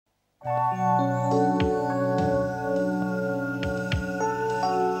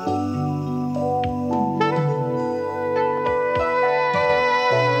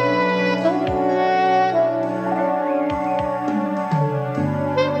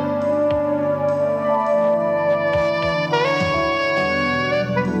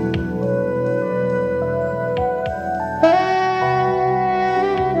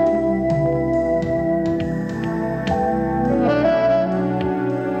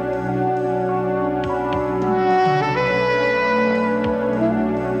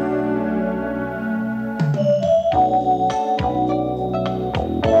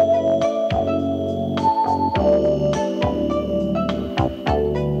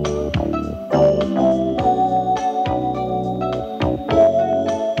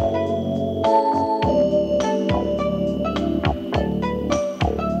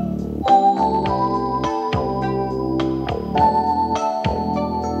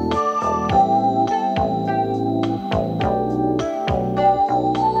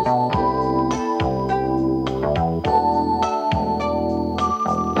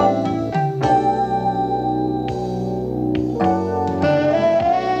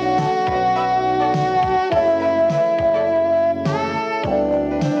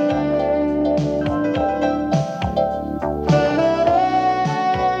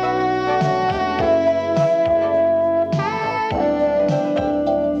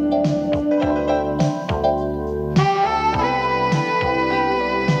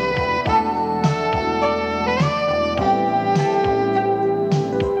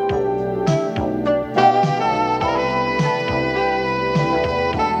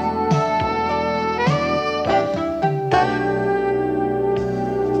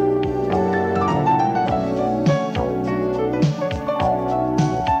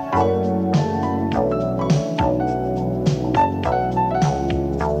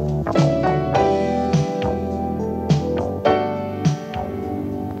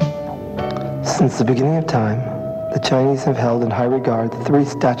Since the beginning of time, the Chinese have held in high regard the three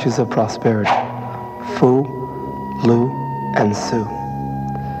statues of prosperity, Fu, Lu, and Su.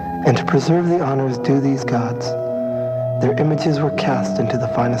 And to preserve the honors due these gods, their images were cast into the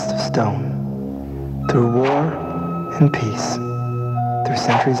finest of stone. Through war and peace, through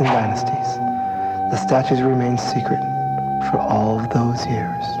centuries and dynasties, the statues remained secret for all of those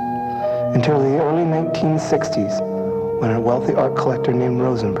years. Until the early 1960s, when a wealthy art collector named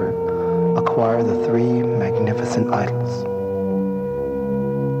Rosenberg acquired the three magnificent idols.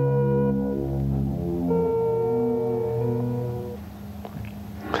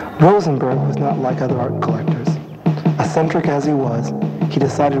 Rosenberg was not like other art collectors. Eccentric as he was, he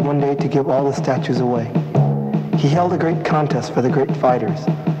decided one day to give all the statues away. He held a great contest for the great fighters.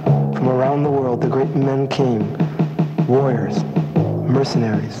 From around the world, the great men came, warriors,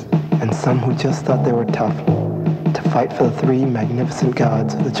 mercenaries, and some who just thought they were tough, to fight for the three magnificent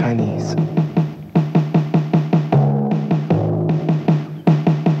gods of the Chinese.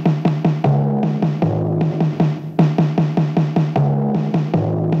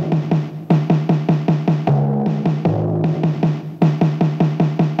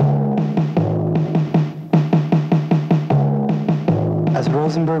 As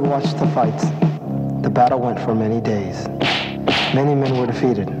Rosenberg watched the fights, the battle went for many days. Many men were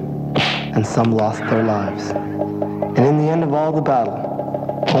defeated, and some lost their lives. And in the end of all the battle,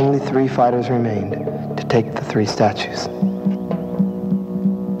 only three fighters remained to take the three statues.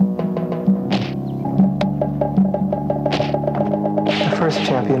 The first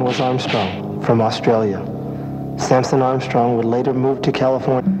champion was Armstrong from Australia. Samson Armstrong would later move to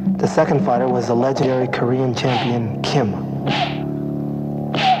California. The second fighter was the legendary Korean champion Kim.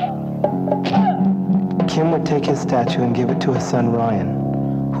 Kim would take his statue and give it to his son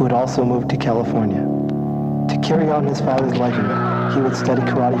Ryan, who had also moved to California. To carry on his father's legend, he would study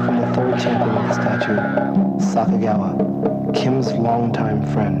karate from the third champion of the statue, Sakagawa, Kim's longtime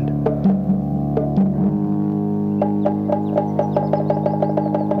friend.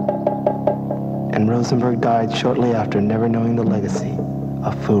 And Rosenberg died shortly after, never knowing the legacy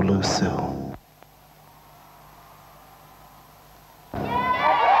of Fu Lu Su.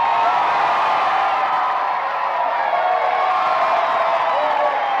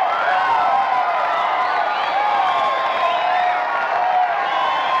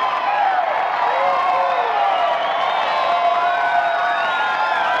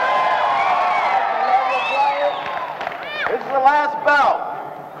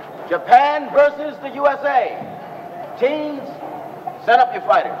 Japan versus the USA. Teams, set up your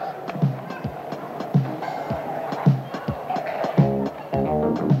fighters.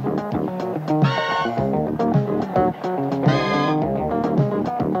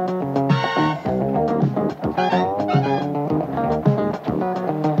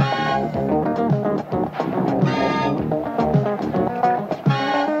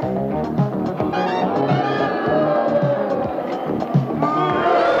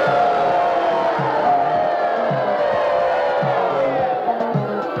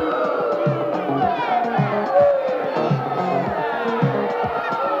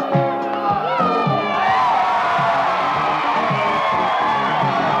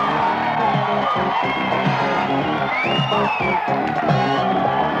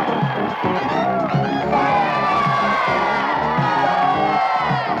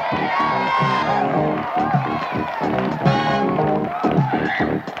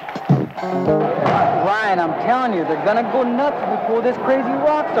 Ryan, I'm telling you, they're gonna go nuts if we pull this crazy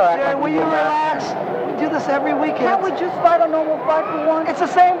rock star. Jerry, will you relax? We do this every weekend. Can't we just start a normal fight for once? It's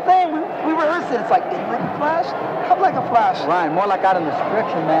the same thing. We rehearse it. It's like a flash. Come like a flash. Ryan, more like out in the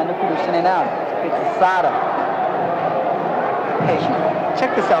restriction, man. Look who they're sending out. It's Asada. Hey,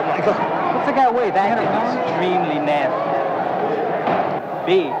 check this out, Michael. What's the guy weigh? That Extremely nasty.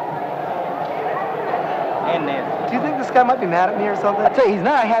 Big. And nasty. Do you think this guy might be mad at me or something? I tell you, he's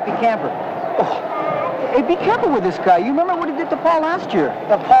not a happy camper. Oh. Hey, be careful with this guy. You remember what he did to Paul last year?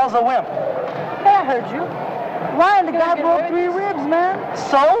 Paul's a wimp. Hey, I heard you. Ryan, the guy broke 3 ribs, man.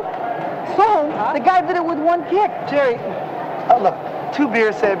 So? The guy did it with 1 kick. Jerry, look, 2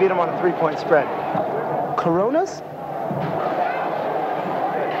 beers say I beat him on a 3-point spread. Coronas?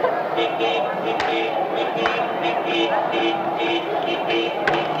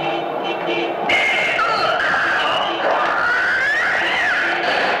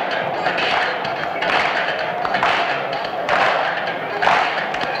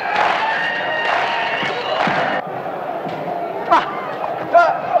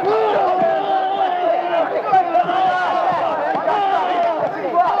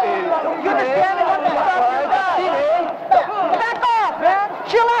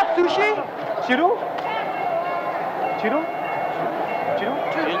 Chiru? Chiru? Chiru?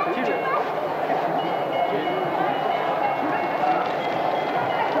 Chiru?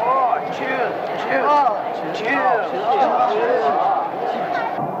 Oh, chill. Oh, chill.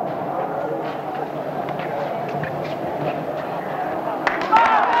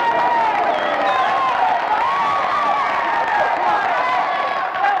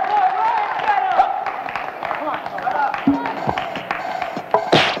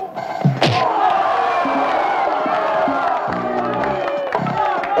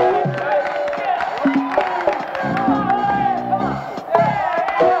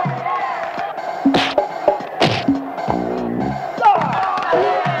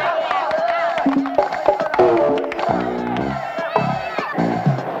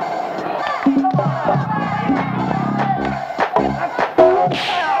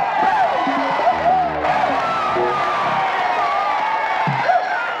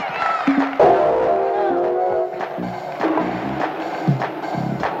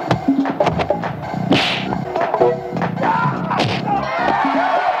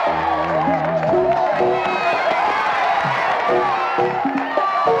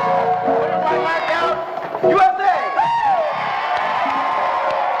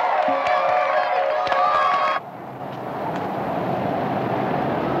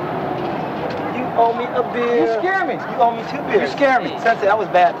 owe me a beer. You scare me. You owe me 2 beers. You scare me. Sensei, I was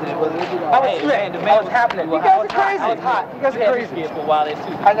bad today, wasn't it? I was slick. I was happening. You guys are crazy. I was hot. You guys are crazy. For a while there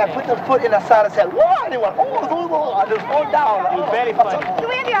too. And I put the foot in the side and said, "Whoa!" And they went, "Oh!" I just rolled down. It was very funny. You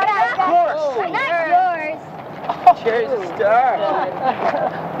have your Of course. Not yours. Cheers, star.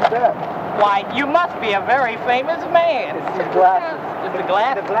 Why, you must be a very famous man. It's the glasses. It's the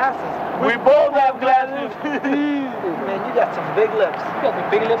glass? The glasses. We both have glasses. Man, you got some big lips. You got the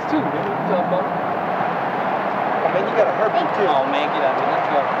big lips too. What are you talking about? Oh, man, you got a herpes too. Oh man, get out of here. Let's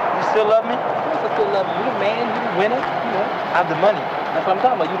go. You still love me? I still love you. You the man, you the winner. You know. I have the money. That's what I'm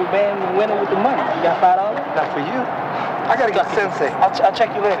talking about. You the man, the winner with the money. You got $5? Not for you. I gotta get Sensei. I'll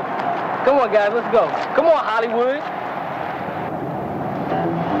check you later. Come on, guys, let's go. Come on, Hollywood.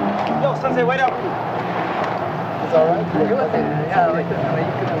 Yo, Sensei, wait up. It's all right? Yeah, like this. I mean,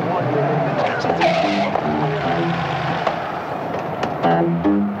 you could have won.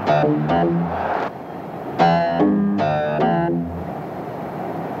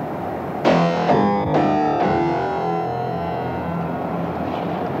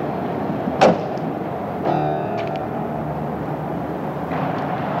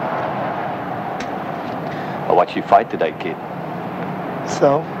 I watched you fight today, kid.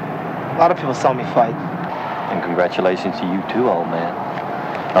 So, a lot of people saw me fight. And congratulations to you too, old man.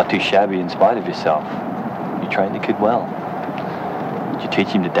 Not too shabby in spite of yourself. You trained the kid well. Did you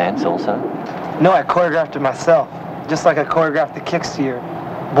teach him to dance also? No, I choreographed it myself. Just like I choreographed the kicks to your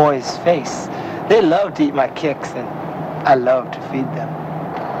boy's face. They love to eat my kicks, and I love to feed them.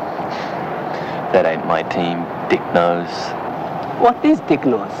 That ain't my team, Dick Nose. What is Dick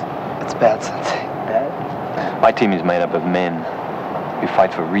Nose? It's bad, Sensei. My team is made up of men who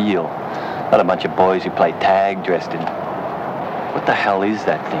fight for real. Not a bunch of boys who play tag dressed in... What the hell is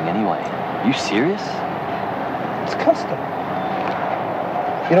that thing anyway? You serious? It's custom.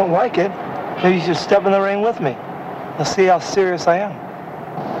 You don't like it? Maybe you should step in the ring with me. You'll see how serious I am.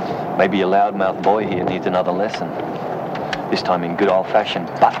 Maybe your loudmouth boy here needs another lesson. This time in good old-fashioned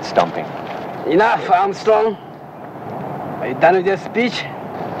butt stomping. Enough, Armstrong. Are you done with your speech?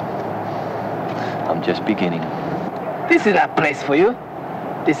 I'm just beginning. This is not a place for you.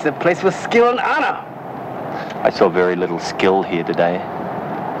 This is a place for skill and honor. I saw very little skill here today.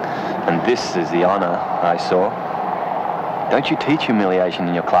 And this is the honor I saw. Don't you teach humiliation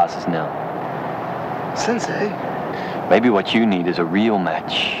in your classes now? Sensei. Maybe what you need is a real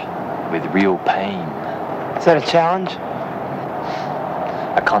match with real pain. Is that a challenge?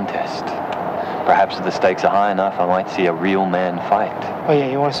 A contest. Perhaps if the stakes are high enough, I might see a real man fight. Oh yeah,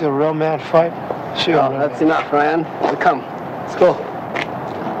 you want to see a real man fight? Sure. Oh, that's enough, Ryan. Well, come. Let's go.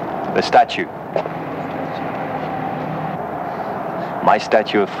 The statue. My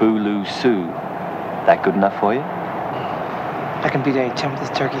statue of Fu Lu Su. That good enough for you? I can beat any chump this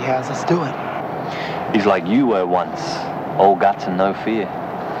turkey has. Let's do it. He's like you were once. All guts and no fear.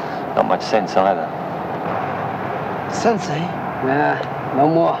 Not much sense either. Sensei, Nah, no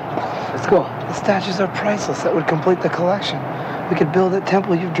more. Let's go. the statues are priceless. That would complete the collection. We could build that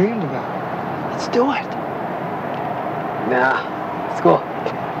temple you've dreamed about. Let's do it. Nah, let's go.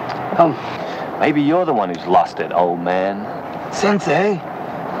 Come. Maybe you're the one who's lost it, old man. Sensei.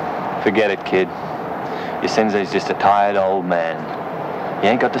 Forget it, kid. Your sensei's just a tired old man. He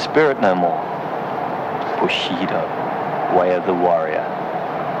ain't got the spirit no more. Bushido, way of the warrior.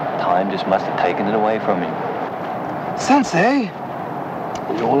 Time just must have taken it away from him. Sensei.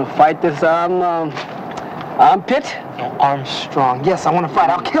 You want to fight this armpit? No, Armstrong. Yes, I want to fight.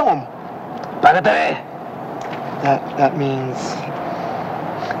 I'll kill him. Bagatare. That means...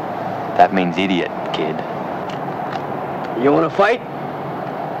 That means idiot, kid. You want to fight?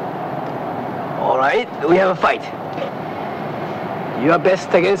 All right, we have a fight. Your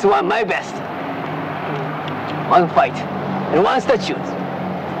best against my best. One fight and one statue.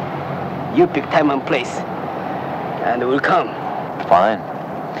 You pick time and place, and it will come. Fine.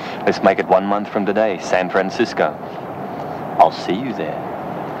 Let's make it 1 month from today, San Francisco. I'll see you there.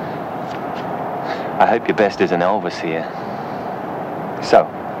 I hope your best isn't Elvis here. So,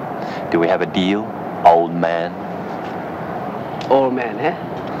 do we have a deal, old man? Old man, eh?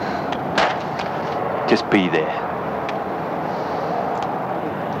 Just be there.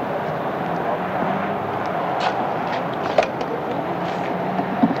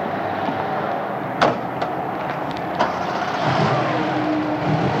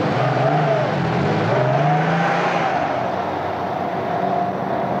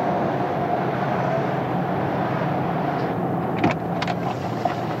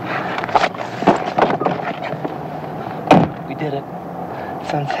 Did it.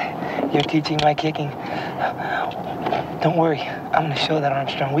 Sensei, you're teaching my kicking. Don't worry, I'm gonna show that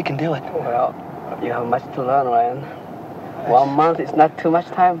Armstrong we can do it. Well, you have much to learn, Ryan. 1 month is not too much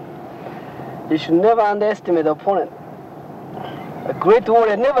time. You should never underestimate the opponent. A great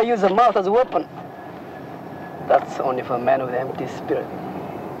warrior never uses a mouth as a weapon. That's only for a man with an empty spirit.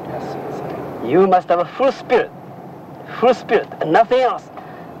 Yes, Sensei. You must have a full spirit, and nothing else.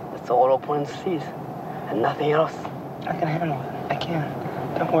 That's all opponent sees, and nothing else. I can handle it. I can.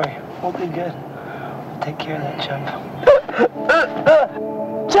 Don't worry. We'll be good. We'll take care of that chump.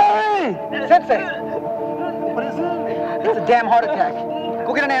 Jerry! Sensei! What is it? It's a damn heart attack.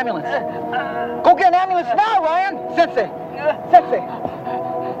 Go get an ambulance. Go get an ambulance now, Ryan! Sensei! Sensei!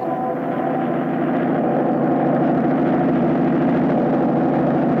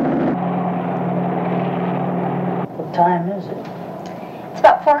 What time is it? It's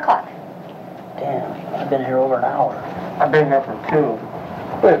about 4 o'clock. Damn, I've been here over an hour. I've been here for 2.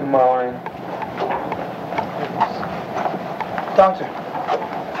 Good morning. Doctor,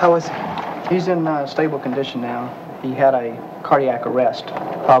 how is he? He's in stable condition now. He had a cardiac arrest.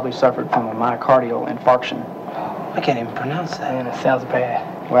 Probably suffered from a myocardial infarction. I can't even pronounce that. Man, it sounds bad.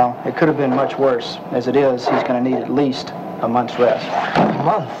 Well, it could have been much worse. As it is, he's going to need at least a month's rest. A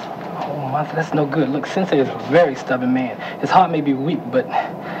month? Oh, Martha, that's no good. Look, Sensei is a very stubborn man. His heart may be weak, but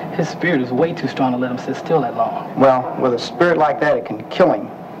his spirit is way too strong to let him sit still that long. Well, with a spirit like that, it can kill him.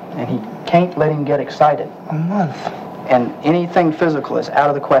 And he can't let him get excited. A month? And anything physical is out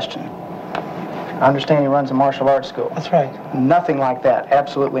of the question. I understand he runs a martial arts school. That's right. Nothing like that.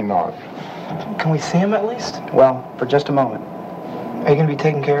 Absolutely not. Can we see him at least? Well, for just a moment. Are you going to be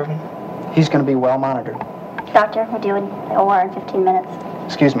taking care of him? He's going to be well monitored. Doctor, we're due in the OR in 15 minutes.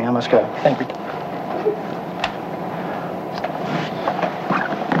 Excuse me, I must go. Thank you.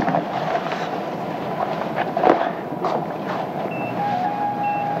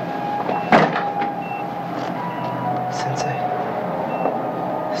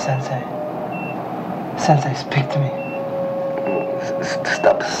 Sensei, speak to me.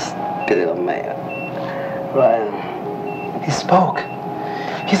 Stop spitting on me. Ryan. He spoke.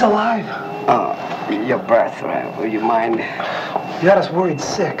 He's alive. Oh, your breath, Ryan. Will you mind? You had us worried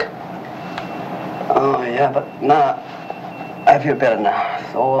sick. Oh, yeah, but now I feel better now.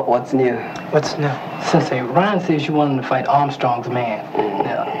 So what's new? What's new? Sensei, Ryan says you want him to fight Armstrong's man.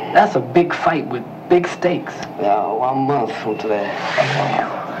 Now, that's a big fight with big stakes. Yeah, 1 month from today.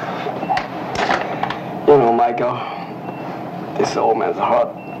 You know, Michael, this old man's heart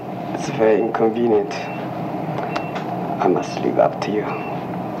is very inconvenient. I must live up to you.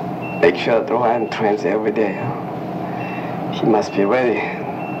 Make sure that Ryan trains every day. He must be ready.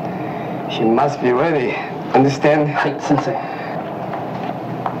 He must be ready. Understand? Hey, Sensei.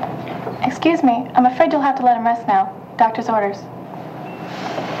 Excuse me, I'm afraid you'll have to let him rest now. Doctor's orders.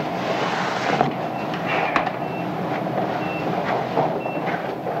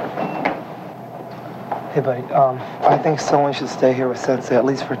 Hey, buddy, I think someone should stay here with Sensei, at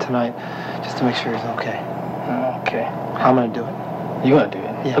least for tonight, just to make sure he's okay. Okay. I'm gonna do it. You gonna do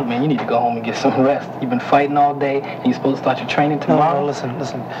it? Yeah. Look, man, you need to go home and get some rest. You've been fighting all day, and you're supposed to start your training tomorrow. No,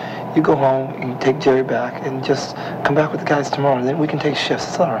 listen. You go home, and you take Jerry back, and just come back with the guys tomorrow, and then we can take shifts.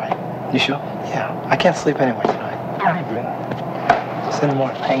 It's all right. You sure? Yeah, I can't sleep anyway tonight. See you in the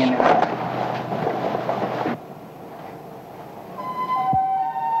morning. Hang in there.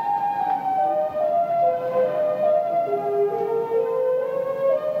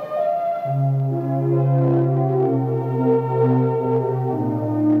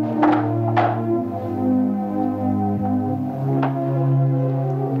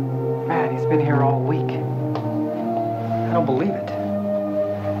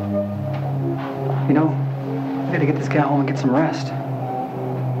 Some rest.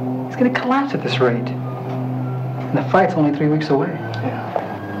 He's gonna collapse at this rate. And the fight's only 3 weeks away. Yeah.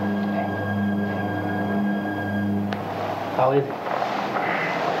 How is he?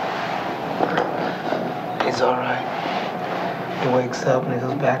 He's all right. He wakes up and he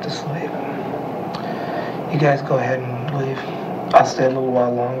goes back to sleep. You guys go ahead and leave. I'll stay a little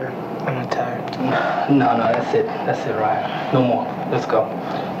while longer. I'm not tired. No, that's it. That's it, Ryan. No more. Let's go.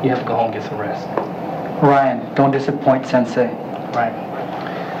 You have to go home and get some rest. Ryan, don't disappoint Sensei. Right.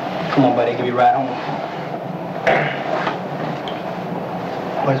 Come on, buddy. Give me a ride home.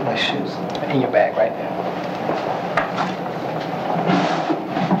 Where's my shoes? In your bag right there.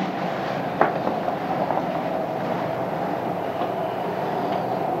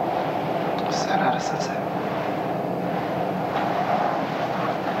 Sayonara, Sensei.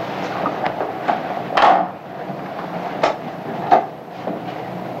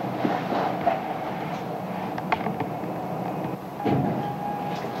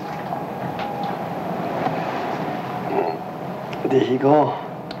 Did he go?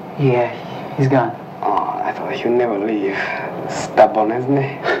 Yeah, he's gone. Oh, I thought he'd never leave. Stubborn, isn't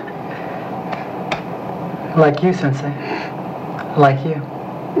he? Like you, Sensei. Like you.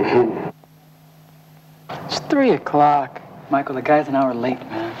 It's 3 o'clock. Michael, the guy's an hour late,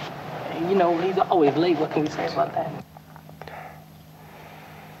 man. You know, he's always late. What can we say about that?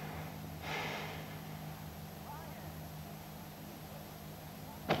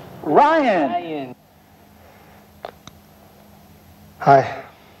 Ryan! Hi.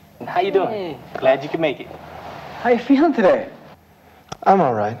 How you doing? Hey. Glad you could make it. How you feeling today? I'm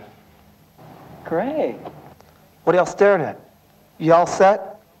all right. Great. What are y'all staring at? You all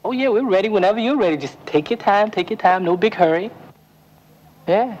set? Oh, yeah, we're ready whenever you're ready. Just take your time, no big hurry.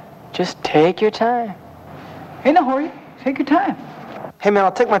 Yeah, just take your time. Ain't no hurry. Take your time. Hey, man,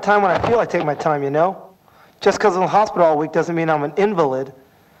 I'll take my time when I feel like taking my time, you know? Just because I'm in the hospital all week doesn't mean I'm an invalid.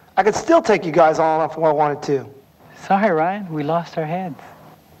 I could still take you guys on if I wanted to. Sorry, Ryan. We lost our heads.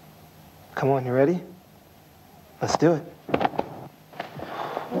 Come on, you ready? Let's do it.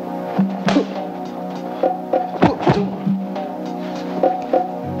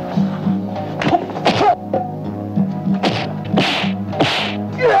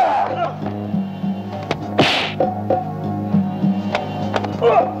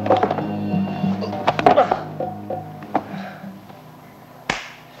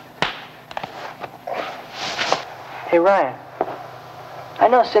 Hey, Ryan, I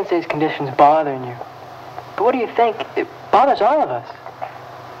know Sensei's condition's bothering you, but what do you think? It bothers all of us.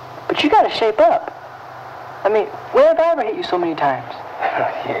 But you gotta shape up. I mean, where have I ever hit you so many times?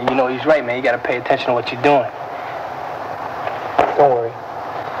 Yeah, you know, he's right, man. You gotta pay attention to what you're doing. Don't worry.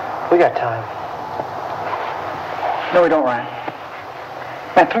 We got time. No, we don't, Ryan.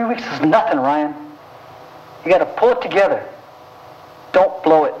 Man, 3 weeks is nothing, Ryan. You gotta pull it together. Don't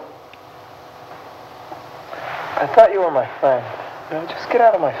blow it. I thought you were my friend. You know, just get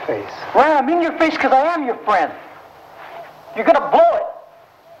out of my face. Ryan, I'm in your face because I am your friend. You're gonna blow it.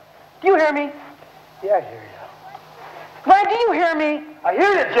 Do you hear me? Yeah, I hear you. Ryan, do you hear me? I hear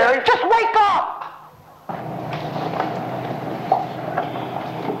you, Jerry. Just wake up!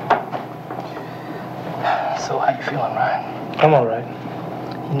 you feeling, Ryan? I'm all right.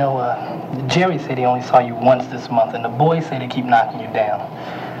 You know, Jerry said he only saw you once this month, and the boys say they keep knocking you down.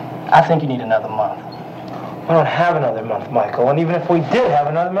 I think you need another month. We don't have another month, Michael. And even if we did have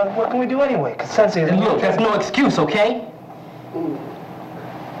another month, what can we do anyway? Because Sensei isn't... Look, that's no excuse, okay?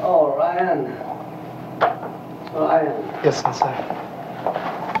 Oh, Ryan. Ryan. Yes, Sensei.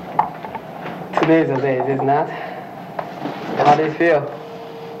 Today's the day, is it not? How do you feel?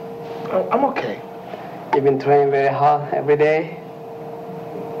 I'm okay. You've been training very hard every day?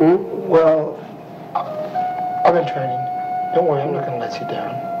 Well, I've been training. Don't worry, I'm not going to let you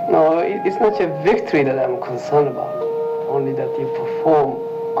down. No, it's not your victory that I'm concerned about. Only that you perform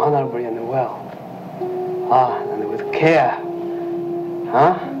honorably and well. And with care.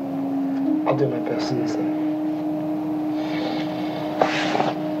 Huh? I'll do my best, Sensei.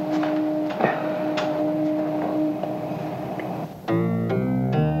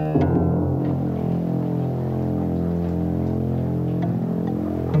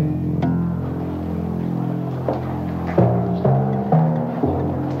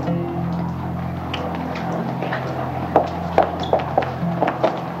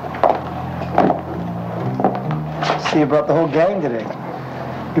 You brought the whole gang today.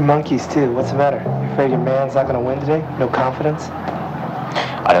 You monkeys, too. What's the matter? You afraid your man's not going to win today? No confidence?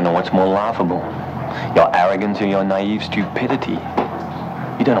 I don't know what's more laughable. Your arrogance or your naive stupidity.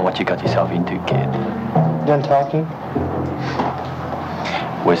 You don't know what you got yourself into, kid. Done talking?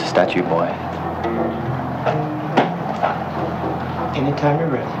 Where's the statue, boy? Anytime you're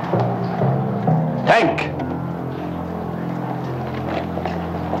ready. Hank!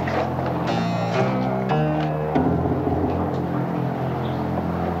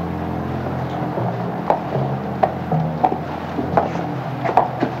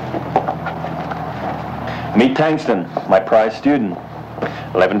 Meet Tangston, my prize student.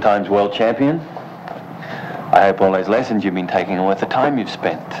 11 times world champion. I hope all those lessons you've been taking are worth the time you've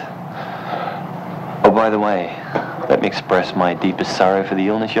spent. Oh, by the way, let me express my deepest sorrow for the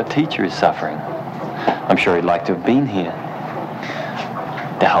illness your teacher is suffering. I'm sure he'd like to have been here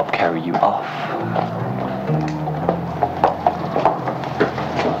to help carry you off.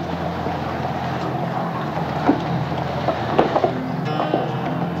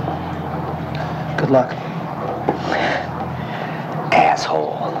 Good luck.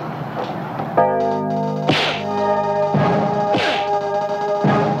 Asshole.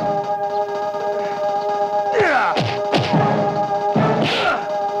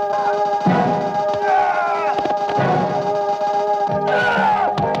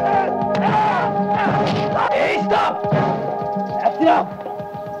 Hey, stop! That's enough.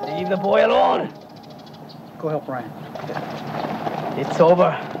 Leave the boy alone. Go help Ryan. It's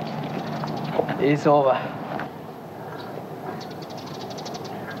over. It's over.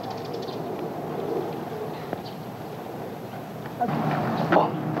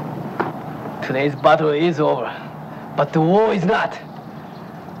 Today's battle is over, but the war is not.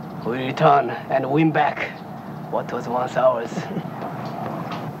 We return and win back what was once ours.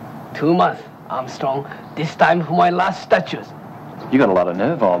 2 months, Armstrong, this time for my last statues. You got a lot of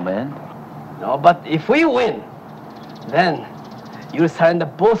nerve, old man. No, but if we win, then you'll surrender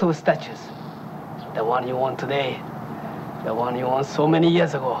both of statues. The one you won today, the one you won so many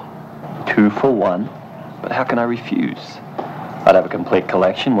years ago. 2 for 1, but how can I refuse? I'd have a complete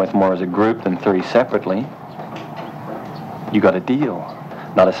collection worth more as a group than 3 separately. You got a deal.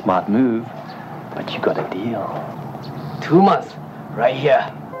 Not a smart move, but you got a deal. 2 months, right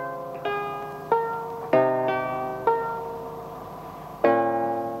here.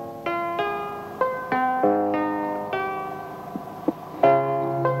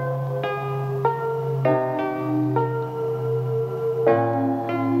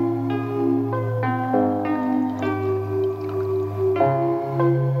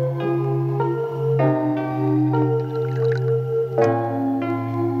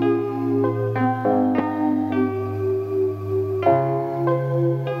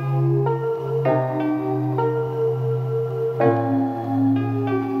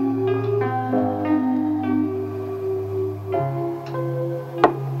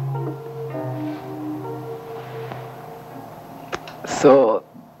 So,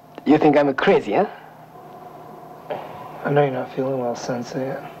 you think I'm crazy, huh? I know you're not feeling well,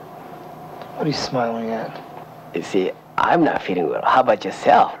 Sensei. What are you smiling at? You see, I'm not feeling well. How about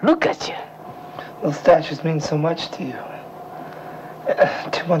yourself? Look at you. Those statues mean so much to you.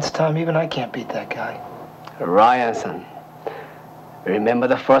 2 months' time, even I can't beat that guy. Ryan, son. Remember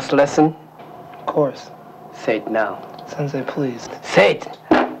the first lesson? Of course. Say it now. Sensei, please. Say it.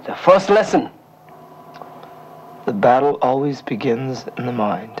 The first lesson. The battle always begins in the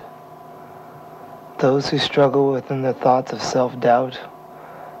mind. those who struggle within their thoughts of self-doubt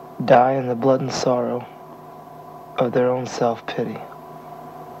die in the blood and sorrow of their own self-pity.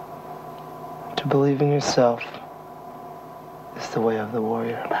 To believe in yourself is the way of the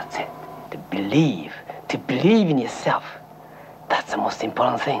warrior. That's it. To believe in yourself. That's the most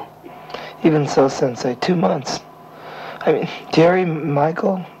important thing. Even so, Sensei, 2 months. I mean, Jerry,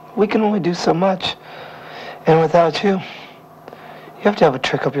 Michael, we can only do so much. And without you, you have to have a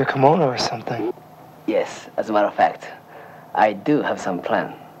trick up your kimono or something. Yes, as a matter of fact, I do have some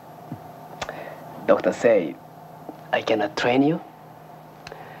plan. Doctor say I cannot train you.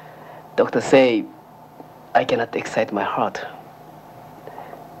 Doctor say I cannot excite my heart.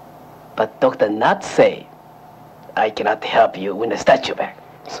 But doctor not say I cannot help you win the statue back.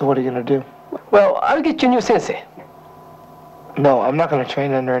 So what are you going to do? Well, I'll get you a new sensei. No, I'm not going to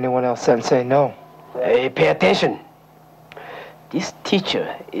train under anyone else, Sensei, no. Hey, pay attention. This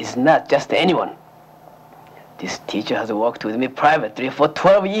teacher is not just anyone. This teacher has worked with me privately for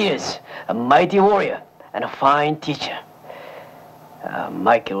 12 years. A mighty warrior and a fine teacher.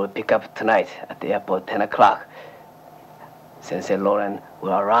 Michael will pick up tonight at the airport, 10 o'clock. Sensei Lauren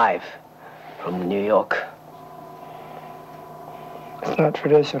will arrive from New York. It's not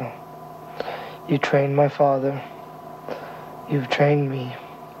traditional. You trained my father. You've trained me.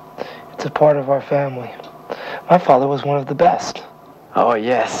 It's a part of our family. My father was one of the best. Oh,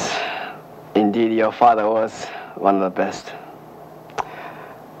 yes. Indeed, your father was one of the best.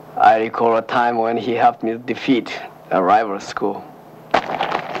 I recall a time when he helped me defeat a rival school.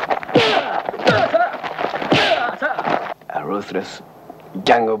 A ruthless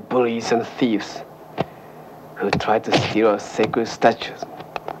gang of bullies and thieves who tried to steal our sacred statues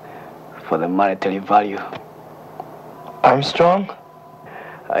for the monetary value. Armstrong?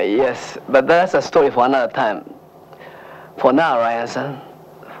 Yes, but that's a story for another time. For now, Ryan, son,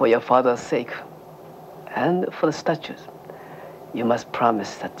 for your father's sake, and for the statues, you must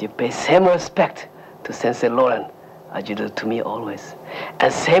promise that you pay same respect to Sensei Lauren as you do to me always,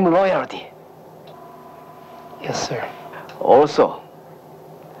 and same loyalty. Yes, sir. Also,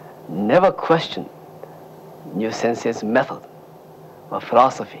 never question new sensei's method, or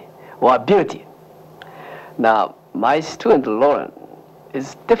philosophy, or ability. Now, my student Lauren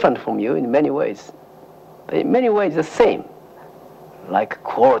is different from you in many ways, but in many ways the same, like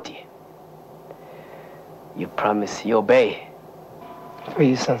quality. You promise you obey. For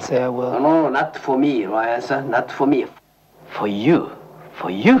you, Sensei, I will. No, not for me, Ryan, sir, not for me. For you, for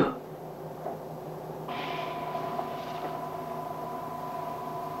you.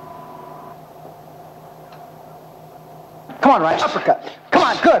 Come on, Ryan, uppercut. Come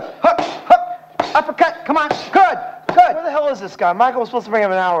on, good. Hook, hook, uppercut, come on, good, good. Where the hell is this guy? Michael was supposed to bring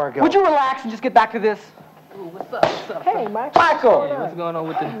him an hour ago. Would you relax and just get back to this? What's up? What's up? Hey, Michael. Hey, what's going on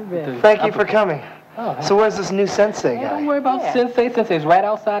with the Thank you for coming. Oh, So where's this new Sensei guy? don't worry about Sensei. Sensei's right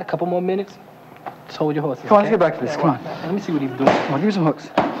outside. A couple more minutes. Just hold your horses. Come on, okay? let's get back to this, come on. Let me see what he's doing. Come on, give me some hooks.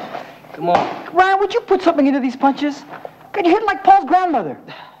 Come on. Ryan, would you put something into these punches? God, you're hitting like Paul's grandmother.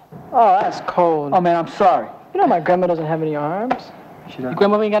 Oh, that's cold. Oh, man, I'm sorry. You know my grandma doesn't have any arms. Your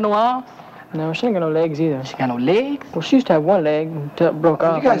grandma ain't got no arms? No, she ain't got no legs either. She got no legs? Well, she used to have one leg until it broke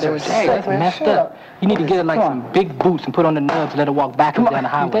off. You guys are sick, That's man. messed up. You need to get her like some big boots and put on the nubs and let her walk backwards down the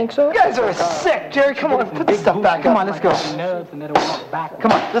highway. You think so? You guys are sick, Jerry. Come on, put this stuff back up. Come on, let's go. Nubs and let her walk backwards.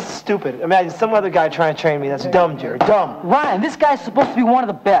 Come on, this is stupid. Imagine some other guy trying to train me. That's dumb, Jerry. Dumb. Ryan, this guy's supposed to be one of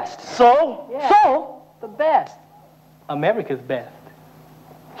the best. So? Yeah. So? The best. America's best.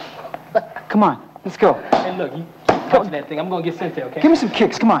 Come on, let's go. Hey, look, you touch that thing. I'm going to get Sensei, okay? Give me some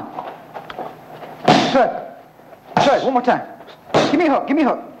kicks, come on. Good. Good, one more time. Give me a hook, give me a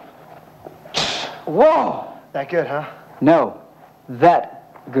hook. Whoa! That good, huh? No,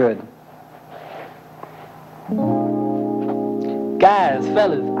 that good. Guys,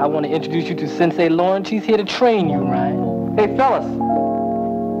 fellas, I want to introduce you to Sensei Lauren. She's here to train you, Ryan. Hey, fellas.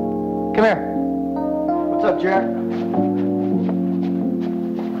 Come here. What's up, Jack?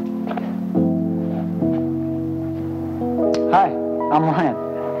 Hi, I'm Ryan.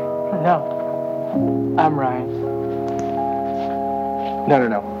 No. I'm Ryan.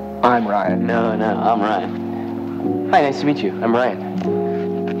 No. I'm Ryan. No, I'm Ryan. Hi, nice to meet you. I'm Ryan.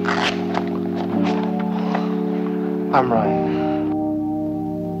 I'm Ryan.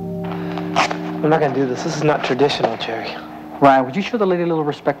 I'm not gonna do this. This is not traditional, Jerry. Ryan, would you show the lady a little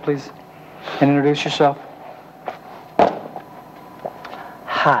respect, please? And introduce yourself?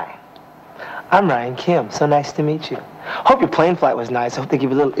 Hi. I'm Ryan Kim. So nice to meet you. Hope your plane flight was nice. Hope they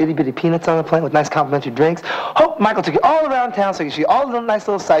give you little itty-bitty peanuts on the plane with nice complimentary drinks. Hope Michael took you all around town so you could see all the nice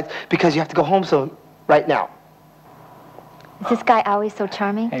little sights because you have to go home so right now. Is this guy always so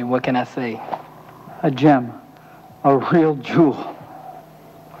charming? Hey, what can I say? A gem. A real jewel.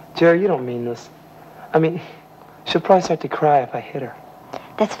 Jerry, you don't mean this. I mean, she'll probably start to cry if I hit her.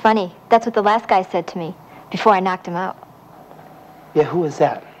 That's funny. That's what the last guy said to me before I knocked him out. Yeah, who is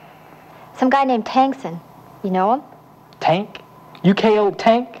that? Some guy named Tankson. You know him? Tank? You KO'd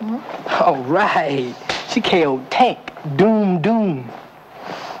Tank? Mm-hmm. All right. She KO'd Tank. Doom, doom.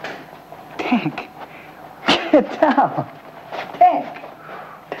 Tank. Get down. Tank.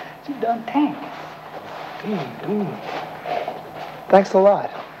 She done Tank. Thanks a lot.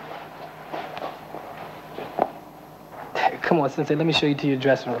 Come on, Sensei, let me show you to your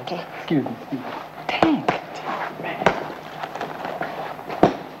dressing room. Okay. Excuse me. Tank.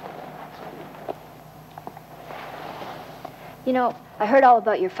 You know, I heard all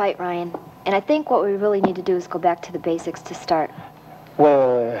about your fight, Ryan, and I think what we really need to do is go back to the basics to start.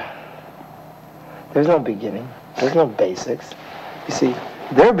 Well, there's no beginning. There's no basics. You see,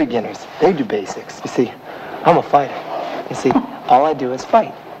 they're beginners. They do basics. You see, I'm a fighter. You see, all I do is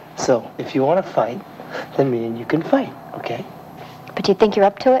fight. So, if you want to fight, then me and you can fight, okay? But you think you're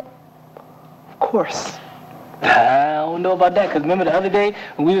up to it? Of course. I don't know about that, because remember the other day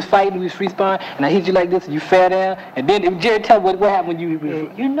when we was fighting, we was free sparring, and I hit you like this, and you fell down, and then Jerry, tell me what happened when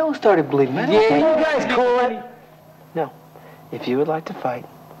you... Your nose started bleeding, man. Yeah, you guys cool. No. If you would like to fight,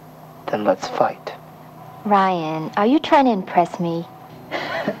 then let's fight. Ryan, are you trying to impress me?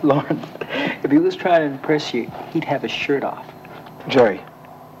 Lauren, if he was trying to impress you, he'd have his shirt off. Jerry.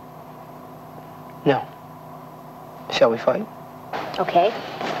 No. Shall we fight? Okay.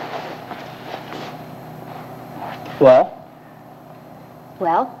 Well?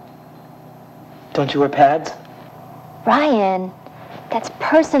 Well? Don't you wear pads? Ryan, that's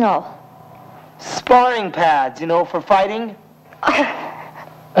personal. Sparring pads, you know, for fighting.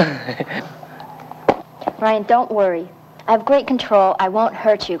 Ryan, don't worry. I have great control. I won't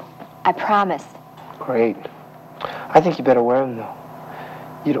hurt you. I promise. Great. I think you better wear them, though.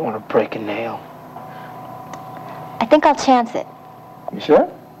 You don't want to break a nail. I think I'll chance it. You sure?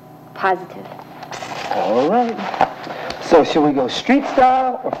 Positive. All right. So, should we go street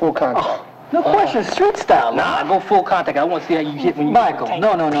style or full contact? Oh, no question, street style. Nah, go full contact. I want to see how you hit when you... Michael,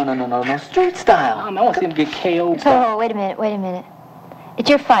 no. Street style. I want to see him get KO'd. Oh, wait a minute. It's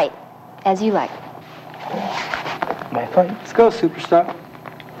your fight, as you like. My fight? Let's go, superstar.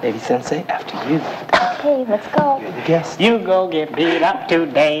 Lady Sensei, after you. Okay, let's go. You're the guest. You go get beat up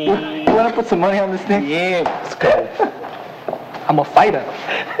today. You want to put some money on this thing? Yeah, let's go. I'm a fighter.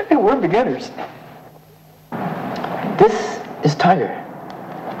 We're beginners. This is Tiger,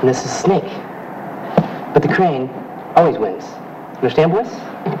 and this is Snake. But the crane always wins. Understand, boys?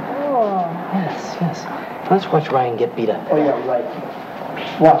 Oh. Yes. Let's watch Ryan get beat up. Oh, yeah, right.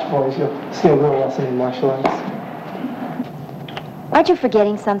 Watch, boys. You'll see a little lesson in martial arts. Aren't you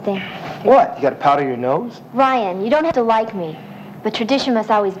forgetting something? What? You got to powder your nose? Ryan, you don't have to like me, but tradition must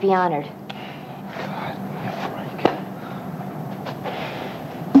always be honored.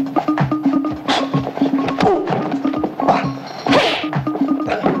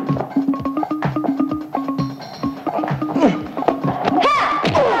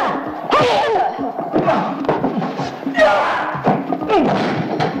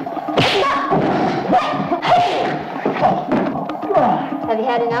 Have you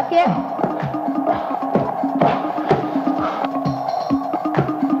had enough yet?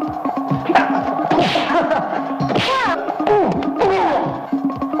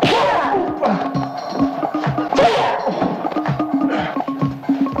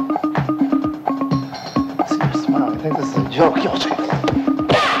 See your smile. I think this is a joke.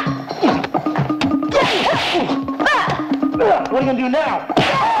 What are you going to do now?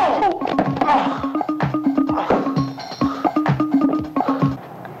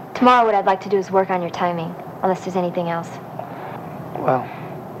 Tomorrow what I'd like to do is work on your timing, unless there's anything else. Well,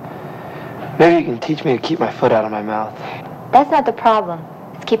 maybe you can teach me to keep my foot out of my mouth. That's not the problem.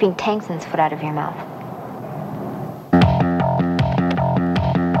 It's keeping Tankson's foot out of your mouth.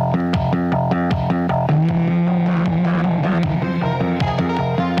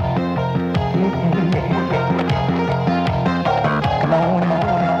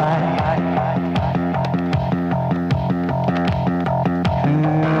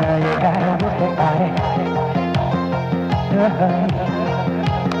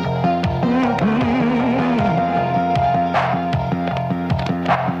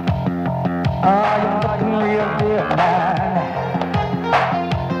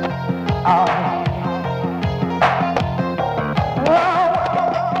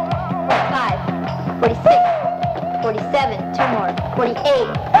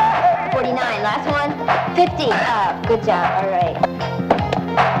 Good job, all right.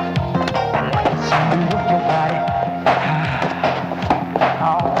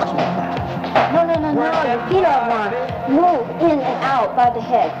 guard the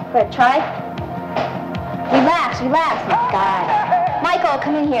head. Good, try. Relax, relax. God. Michael,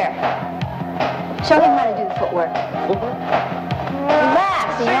 come in here. Show him how to do the footwork.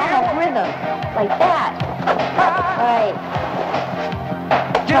 Relax, you know, have rhythm. Like that. Right.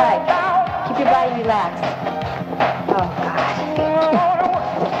 Try. Keep your body relaxed. Oh, God.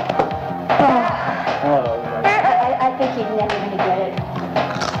 I think he's never going to get it.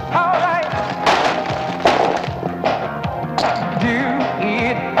 All right. Do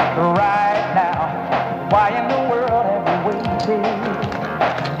it right now. Why in the world have you waited?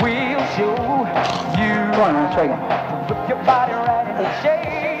 We'll show you. Go on, let's try again. Put your body right in shape.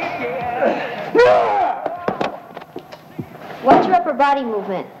 Watch your upper body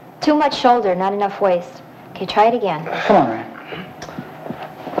movement. Too much shoulder, not enough waist. Okay, try it again. Come on, Ryan.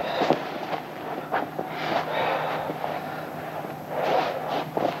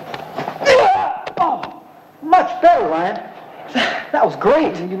 Oh, much better, Ryan. That was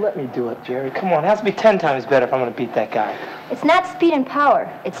great. You let me do it, Jerry. Come on, it has to be 10 times better if I'm going to beat that guy. It's not speed and power,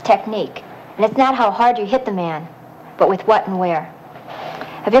 it's technique. And it's not how hard you hit the man, but with what and where.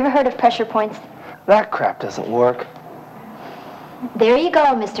 Have you ever heard of pressure points? That crap doesn't work. There you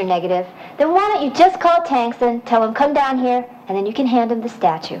go, Mr. Negative. Then why don't you just call Tangson, tell him come down here, and then you can hand him the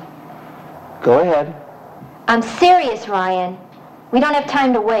statue. Go ahead. I'm serious, Ryan. We don't have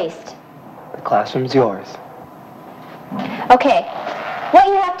time to waste. The classroom's yours. Okay, what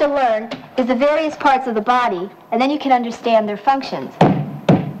you have to learn is the various parts of the body, and then you can understand their functions.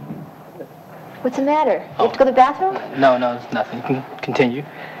 What's the matter? You have to go to the bathroom? No, it's nothing. You can continue.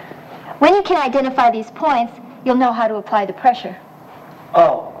 When you can identify these points, you'll know how to apply the pressure.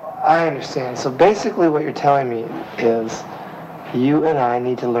 Oh, I understand. So basically what you're telling me is you and I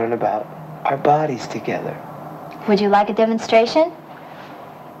need to learn about our bodies together. Would you like a demonstration?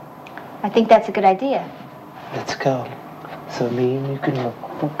 I think that's a good idea. Let's go. So me and you can look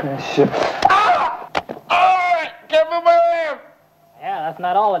for pressure. Ah! All right, give me my lamp. Yeah, that's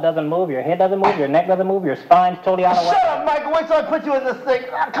not all. It doesn't move. Your head doesn't move. Your neck doesn't move. Your spine's totally out of whack. Shut up, Michael. Wait till I put you in this thing.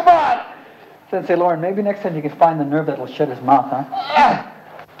 Ah, come on. Sensei Lauren, maybe next time you can find the nerve that'll shut his mouth, huh?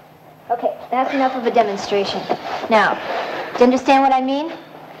 Okay, that's enough of a demonstration. Now, do you understand what I mean?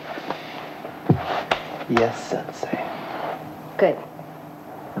 Yes, Sensei. Good.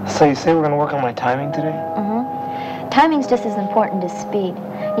 So you say we're going to work on my timing today? Mm-hmm. Timing's just as important as speed.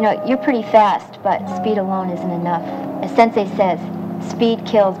 You know, you're pretty fast, but speed alone isn't enough. As Sensei says, speed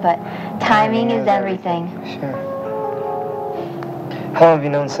kills, but timing is everything. Sure. How long have you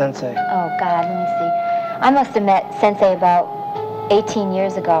known Sensei? Oh, God, let me see. I must have met Sensei about 18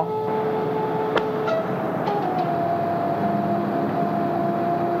 years ago.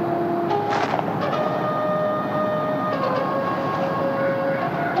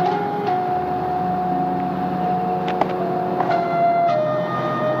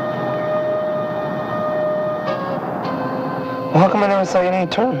 Well, how come I never saw you in any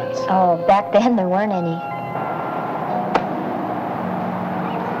tournaments? Oh, back then there weren't any.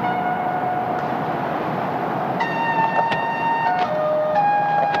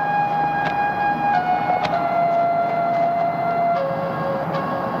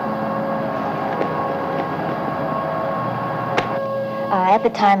 At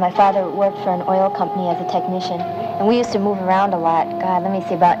the time, my father worked for an oil company as a technician, and we used to move around a lot. God, let me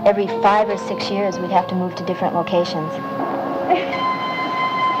see, about every 5 or 6 years, we'd have to move to different locations.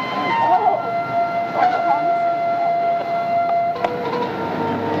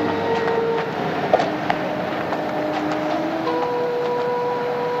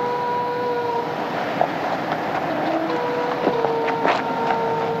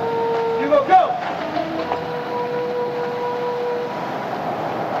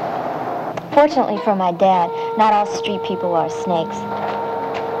 Fortunately for my dad, not all street people are snakes.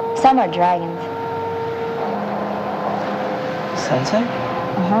 Some are dragons. Sensei?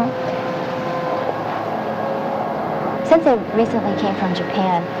 Uh-huh. Sensei recently came from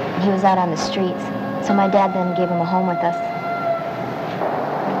Japan, and he was out on the streets, so my dad then gave him a home with us.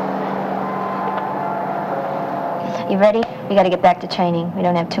 You ready? We got to get back to training. We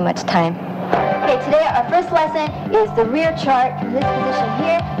don't have too much time. Okay, today our first lesson is the rear chart from this position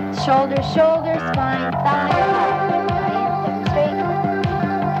here. Shoulder, shoulder, spine, thigh, hip straight.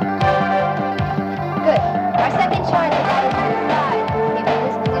 Good. Our second chart is to the side. See from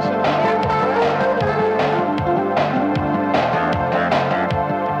this position here.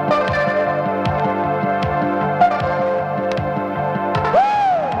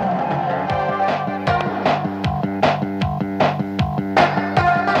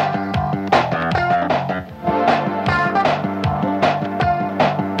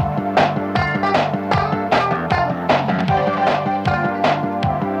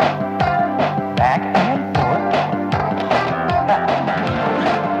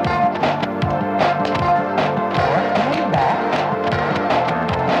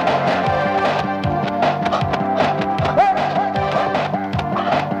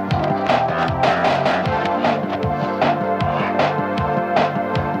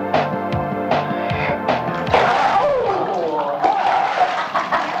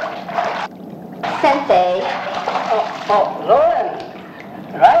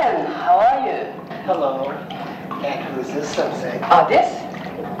 This?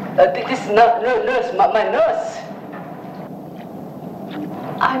 This is not nurse, my nurse.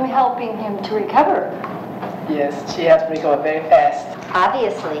 I'm helping him to recover. Yes, she has recovered very fast.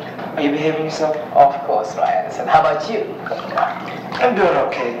 Obviously. Are you behaving yourself? Of course, Ryan. So how about you? I'm doing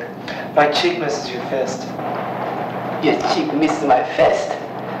okay. My cheek misses your fist. Your cheek misses my fist.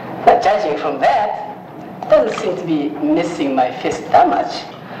 Now, judging from that, doesn't seem to be missing my fist that much.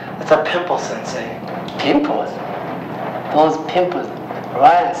 It's a pimple, Sensei. Pimples? Those pimples,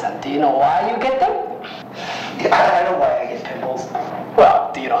 Ryan, son, do you know why you get them? Yeah, I know why I get pimples.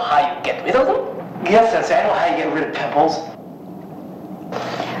 Well, do you know how you get rid of them? Yes, Sensei, I know how you get rid of pimples.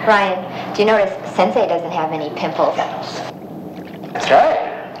 Ryan, do you notice Sensei doesn't have any pimples? That's right.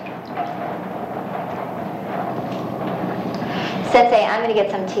 Sensei, I'm going to get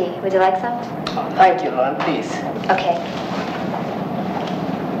some tea. Would you like some? Oh, thank you, Lauren, please. Okay.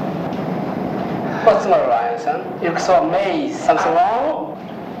 What's the matter, Ryan, son? You look so amazed. Something wrong?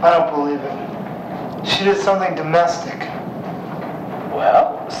 I don't believe it. She did something domestic.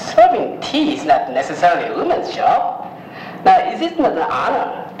 Well, serving tea is not necessarily a woman's job. Now, is it not an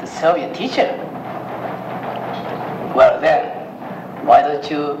honor to serve your teacher? Well then, why don't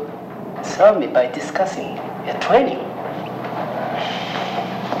you serve me by discussing your training?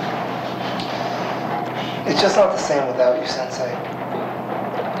 It's just not the same without you, Sensei.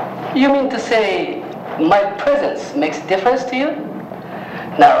 You mean to say my presence makes a difference to you?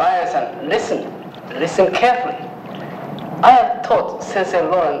 Now, Ryan-san, listen carefully. I have taught Sensei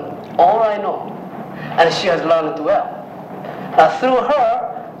Lauren all I know, and she has learned it well. Now, through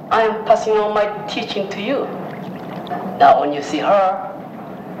her, I am passing on my teaching to you. Now, when you see her,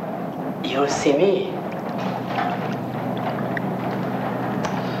 you'll see me.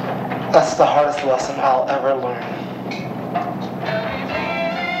 That's the hardest lesson I'll ever learn.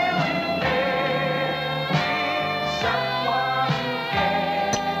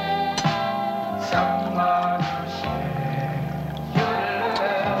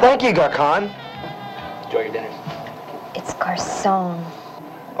 Thank you, Garcon. Enjoy your dinner. It's Garcon.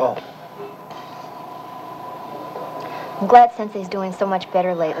 Oh. I'm glad Sensei's doing so much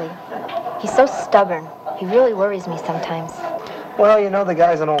better lately. He's so stubborn. He really worries me sometimes. Well, you know, the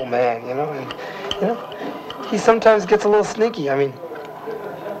guy's an old man, you know, and, he sometimes gets a little sneaky. I mean,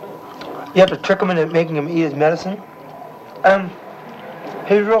 you have to trick him into making him eat his medicine.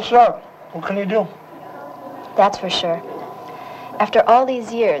 He's real sharp. What can you do? That's for sure. After all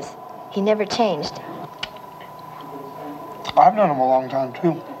these years, he never changed. I've known him a long time,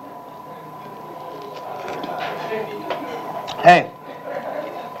 too. Hey.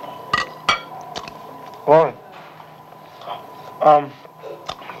 Lauren.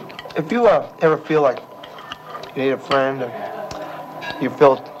 If you ever feel like you need a friend, or you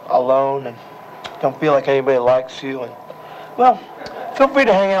feel alone and don't feel like anybody likes you, and well, feel free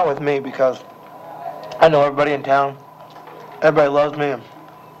to hang out with me because I know everybody in town. Everybody loves me, and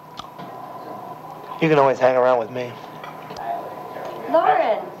you can always hang around with me.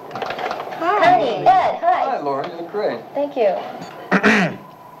 Lauren. Hi. Ed, hi. Hi, Lauren. You look great. Thank you.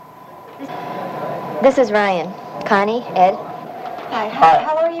 This is Ryan. Connie, Ed. Hi.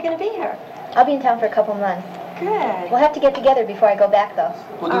 How long are you going to be here? I'll be in town for a couple months. Good. We'll have to get together before I go back, though.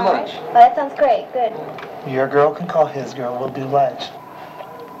 We'll do lunch. Oh, that sounds great. Good. Your girl can call his girl. We'll do lunch.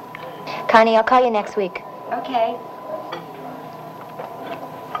 Connie, I'll call you next week. Okay.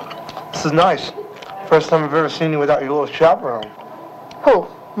 This is nice. First time I've ever seen you without your little chaperone. Who?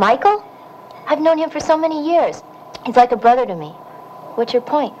 Michael? I've known him for so many years. He's like a brother to me. What's your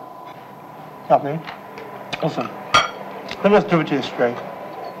point? Nothing. Listen, let me just do it to you straight.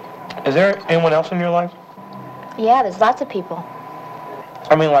 Is there anyone else in your life? Yeah, there's lots of people.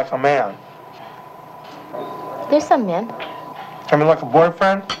 I mean, like a man. There's some men. I mean, like a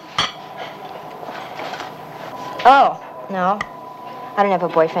boyfriend? Oh, no. I don't have a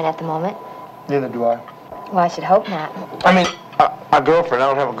boyfriend at the moment. Neither do I. Well, I should hope not. I mean, a girlfriend. I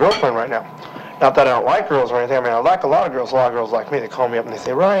don't have a girlfriend right now. Not that I don't like girls or anything. I mean, I like a lot of girls. A lot of girls like me. They call me up and they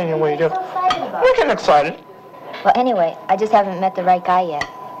say, Ryan, what do you do? So excited about I'm getting excited. Well, anyway, I just haven't met the right guy yet.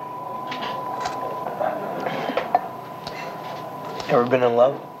 Ever been in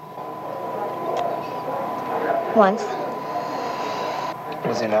love? Once.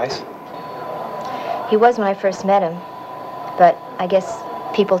 Was he nice? He was when I first met him. But I guess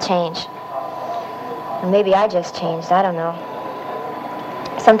people change. And maybe I just changed. I don't know.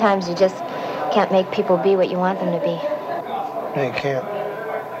 Sometimes you just can't make people be what you want them to be. No, you can't.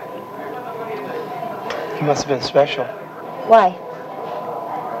 He must have been special. Why?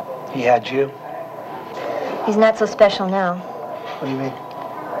 He had you. He's not so special now. What do you mean?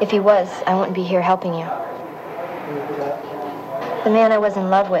 If he was, I wouldn't be here helping you. The man I was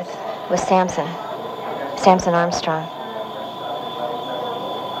in love with was Samson Armstrong.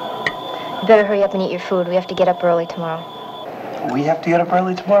 You better hurry up and eat your food. We have to get up early tomorrow. We have to get up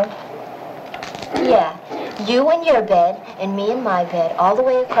early tomorrow? Yeah, you in your bed and me in my bed, all the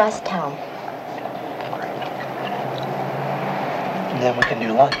way across town. And then we can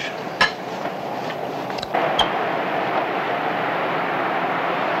do lunch.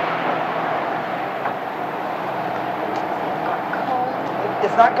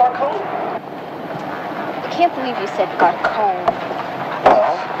 It's not Garcon? I can't believe you said Garcon.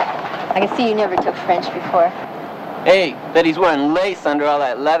 Well? I can see you never took French before. Hey, bet he's wearing lace under all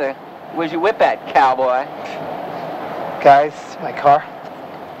that leather. Where's your whip at, cowboy? Guys, my car.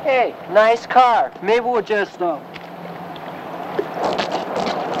 Hey, nice car. Maybe we'll just,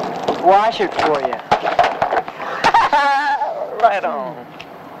 wash it for you. Right on.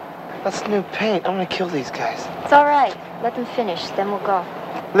 That's new paint. I'm gonna kill these guys. It's all right. Let them finish, then we'll go.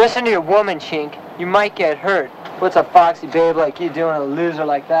 Listen to your woman, Chink. You might get hurt. What's a foxy babe like you doing a loser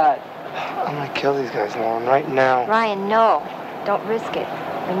like that? I'm gonna kill these guys, Lauren, right now. Ryan, no. Don't risk it.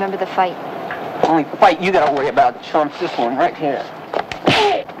 Remember the fight. Only fight you gotta worry about, chumps, this one right here.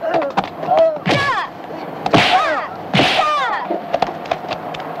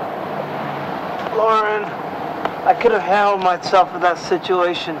 Lauren, I could have handled myself in that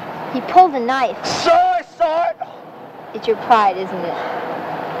situation. He pulled a knife. So I saw it! It's your pride, isn't it?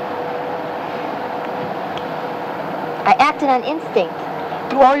 I acted on instinct.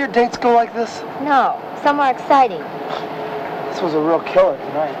 Do all your dates go like this? No, some are exciting. This was a real killer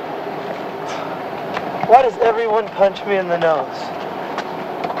tonight. Why does everyone punch me in the nose?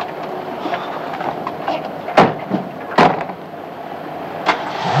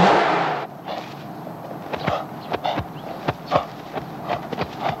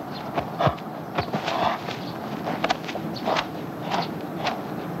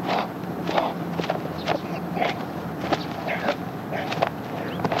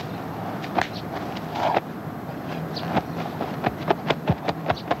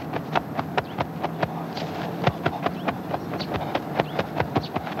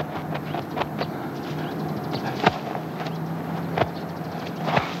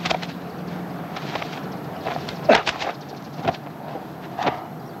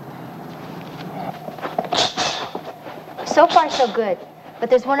 So far, so good. But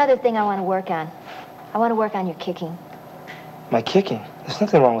there's one other thing I want to work on. I want to work on your kicking. My kicking? There's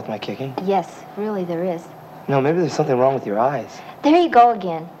nothing wrong with my kicking. Yes, really there is. No, maybe there's something wrong with your eyes. There you go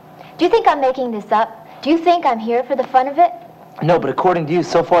again. Do you think I'm making this up? Do you think I'm here for the fun of it? No, but according to you,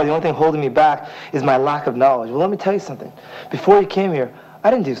 so far, the only thing holding me back is my lack of knowledge. Well, let me tell you something. Before you came here, I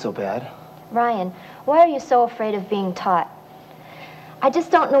didn't do so bad. Ryan, why are you so afraid of being taught? I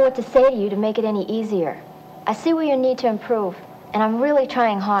just don't know what to say to you to make it any easier. I see where you need to improve, and I'm really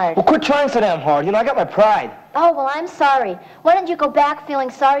trying hard. Well, quit trying so damn hard. You know, I got my pride. Oh, well, I'm sorry. Why don't you go back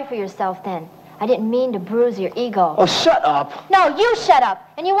feeling sorry for yourself then? I didn't mean to bruise your ego. Oh, shut up. No, you shut up.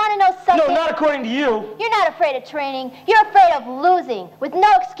 And you want to know something? No, not according to you. You're not afraid of training. You're afraid of losing, with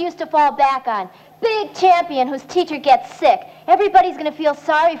no excuse to fall back on. Big champion whose teacher gets sick. Everybody's going to feel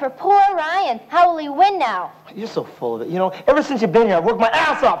sorry for poor Ryan. How will he win now? You're so full of it. You know, ever since you've been here, I've worked my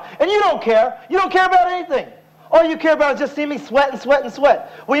ass off, and you don't care. You don't care about anything. All you care about is just seeing me sweat and sweat and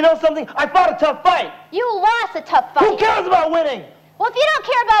sweat. Well, you know something? I fought a tough fight. You lost a tough fight. Who cares about winning? Well, if you don't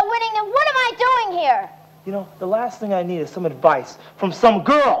care about winning, then what am I doing here? You know, the last thing I need is some advice from some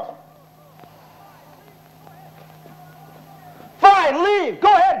girl. Fine, leave.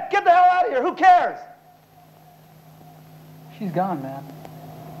 Go ahead. Get the hell out of here. Who cares? She's gone, man.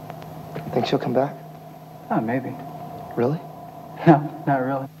 Think she'll come back? Oh, maybe. Really? No, not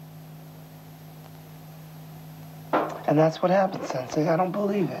really. And that's what happened, Sensei. I don't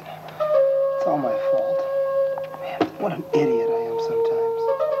believe it. It's all my fault. Man, what an idiot I am sometimes.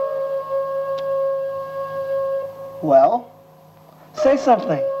 Well, say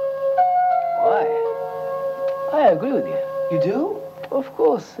something. Why? I agree with you. You do? Of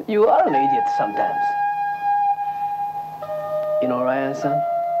course. You are an idiot sometimes. You know, Ryan, son,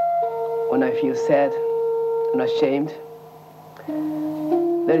 when I feel sad and ashamed,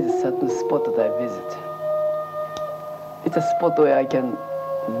 there is a certain spot that I visit. It's a spot where I can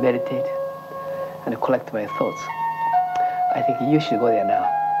meditate and collect my thoughts. I think you should go there now.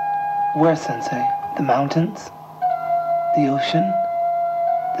 Where, Sensei? The mountains? The ocean?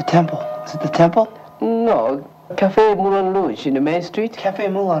 The temple? Is it the temple? No, Cafe Moulin Rouge in the main street. Cafe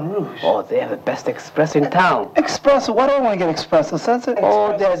Moulin Rouge? Oh, they have the best espresso in town. Espresso? Why do I want to get espresso, Sensei?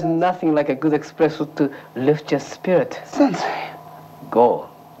 Oh, there's nothing like a good espresso to lift your spirit. Sensei. Go,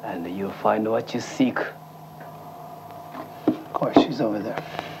 and you'll find what you seek. Of course, she's over there.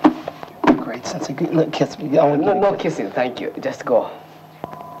 Great, Sensei. Look, kiss me. No kissing, thank you. Just go.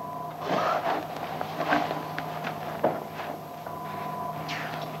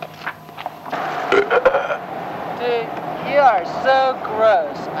 Dude, you are so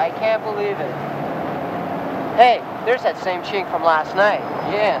gross. I can't believe it. Hey, there's that same chink from last night.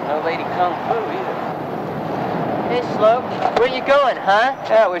 Yeah, no Lady Kung Fu either. Hey, Slope, where you going, huh?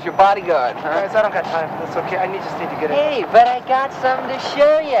 Yeah, it was your bodyguard, huh? Guys, I don't got time. That's okay. I just need to get in. Hey, but I got something to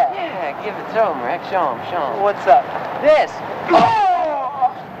show you. Yeah, give it to him, Rick. Show him. What's up? This.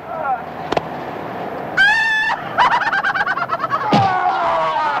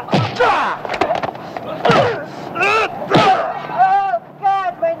 Oh,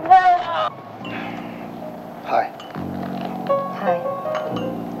 God, my nose. Hi. Hi.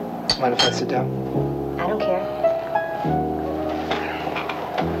 Mind if I sit down? I don't care.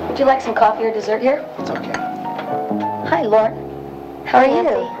 Would you like some coffee or dessert here? It's okay. Hi, Lauren. How are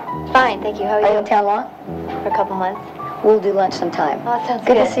you? Fine, thank you. How are you? Are you in town long? For a couple months. We'll do lunch sometime. Oh, that sounds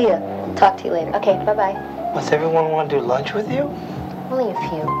good. Good to see you. Talk to you later. Okay, bye-bye. Does everyone want to do lunch with you? Only a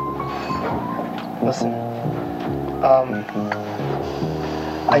few. Listen,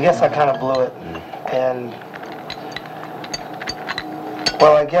 I guess I kind of blew it, and,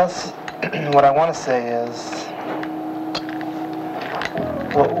 well, I guess what I want to say is,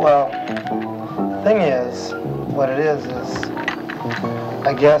 well, the thing is, what it is,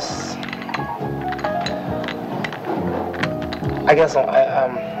 I guess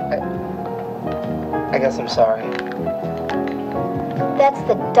I'm sorry. That's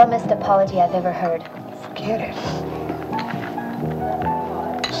the dumbest apology I've ever heard. Forget it.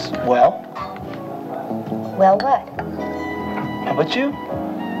 Well? Well, what? How about you?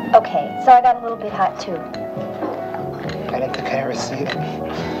 Okay, so I got a little bit hot, too. I didn't think I ever see it.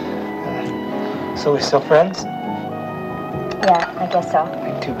 So we're still friends? Yeah, I guess so.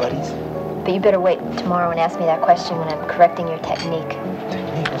 Like two buddies? But you better wait tomorrow and ask me that question when I'm correcting your technique.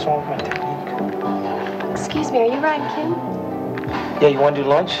 Technique? What's wrong with my technique? Excuse me, are you Ryan Kim? Yeah, you want to do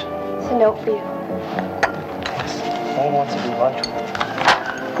lunch? It's a note for you. No one wants to do lunch with me.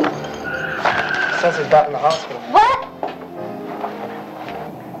 Sensei's back in the hospital. What?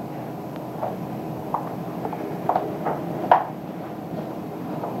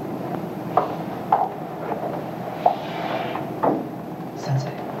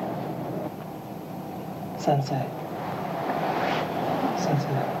 Sensei.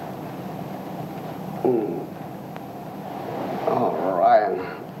 Oh, Ryan.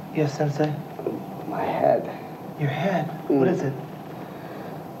 Yes, Sensei? My head. Your head? What is it?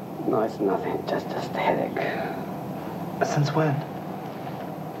 No, it's nothing. Just a headache. Since when?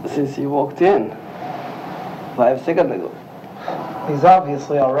 Since you walked in. 5 seconds ago. He's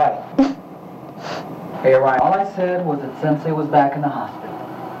obviously all right. Hey, Ryan, all I said was that Sensei was back in the hospital.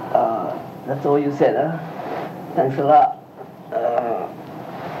 That's all you said, huh? Thanks a lot.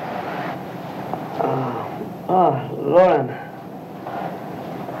 Lauren.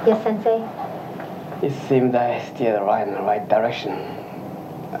 Yes, Sensei? It seemed I steered right in the right direction.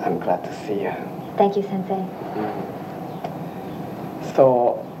 I'm glad to see you. Thank you, Sensei.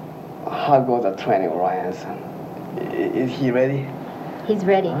 So, how goes the training, Ryan? Is he ready? He's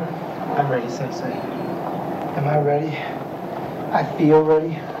ready. I'm ready, Sensei. Am I ready? I feel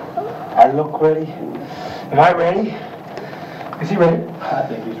ready. I look ready. Am I ready? Is he ready? I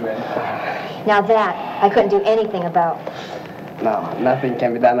think he's ready. Now that, I couldn't do anything about. No, nothing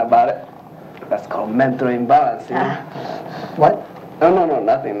can be done about it. That's called mental imbalance, you know? What? No,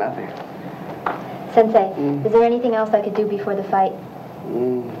 nothing. Sensei, is there anything else I could do before the fight?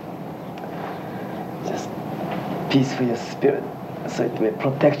 Just peace for your spirit, so it may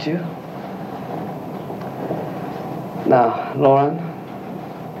protect you. Now, Lauren,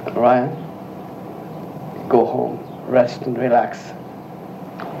 Ryan, go home, rest and relax.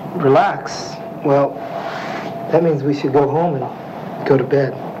 Relax? Well, that means we should go home and go to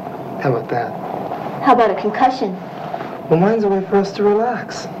bed. How about that? How about a concussion? Well, mine's a way for us to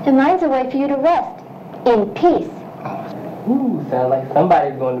relax. And mine's a way for you to rest. In peace. Ooh, sounds like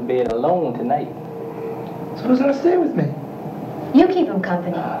somebody's going to bed alone tonight. So who's going to stay with me? You keep him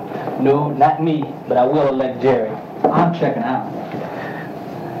company. No, not me, but I will let Jerry. I'm checking out.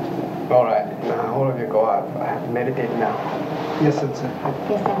 All right, now all of you go out. I have to meditate now. Yes, Sensei.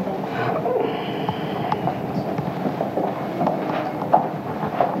 Yes, Sensei.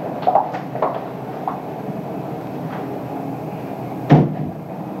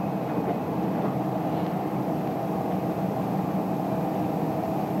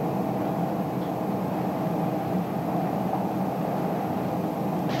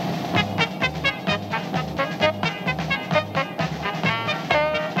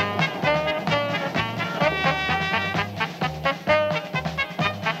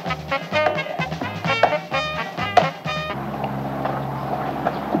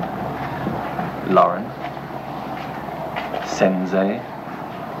 Sensei.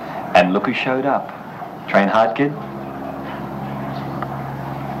 And look who showed up. Train hard, kid?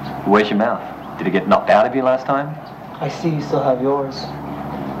 Where's your mouth? Did it get knocked out of you last time? I see you still have yours.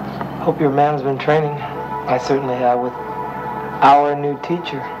 Hope your man's been training. I certainly have with our new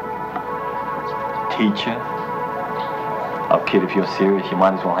teacher. Teacher? Oh, kid, if you're serious, you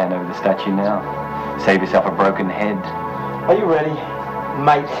might as well hand over the statue now. Save yourself a broken head. Are you ready,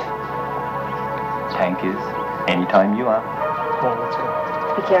 mate? Tank is. Anytime you are. Come on, let's go.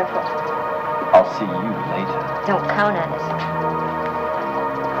 Be careful. I'll see you later. Don't count on it.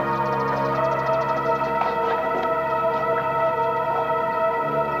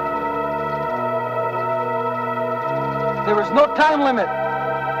 There is no time limit,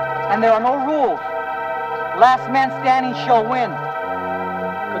 and there are no rules. Last man standing shall win.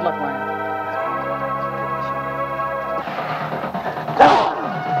 Good luck, Ryan.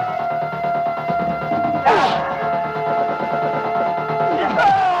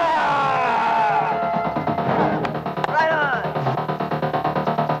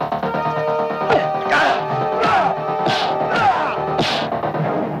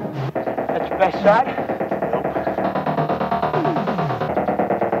 That's your best shot?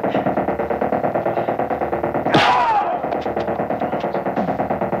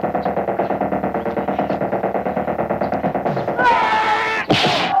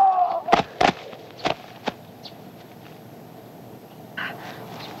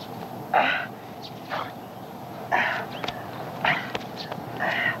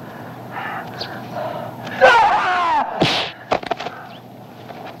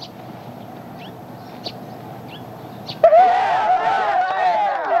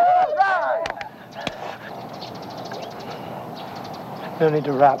 No need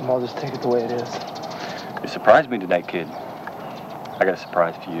to rap them, I'll just take it the way it is. You surprised me today, kid. I got a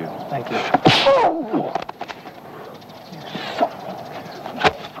surprise for you. Thank you. Oh!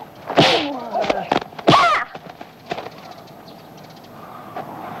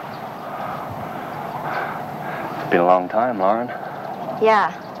 It's been a long time, Lauren.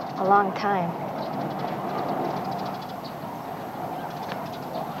 Yeah, a long time.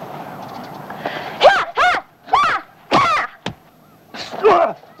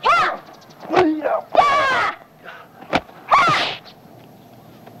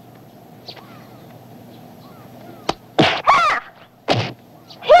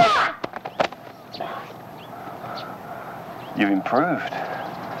 You've improved.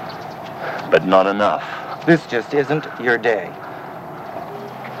 But not enough. This just isn't your day.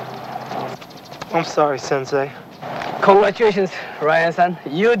 I'm sorry, Sensei. Congratulations, Ryan-san.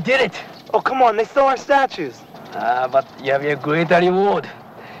 You did it. Oh, come on, they stole our statues. But you have a greater reward.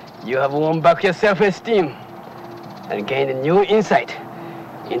 You have won back your self-esteem and gained a new insight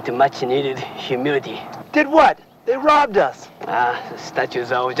into much-needed humility. Did what? They robbed us. The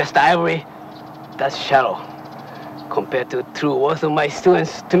statues are just ivory. That's shallow compared to true worth of my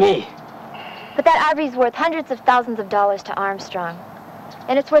students to me. But that ivory's worth hundreds of thousands of dollars to Armstrong.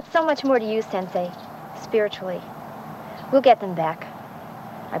 And it's worth so much more to you, Sensei, spiritually. We'll get them back.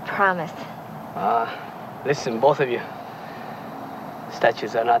 I promise. Listen, both of you.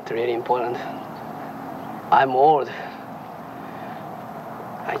 Statues are not really important. I'm old.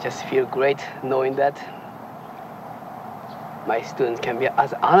 I just feel great knowing that my students can be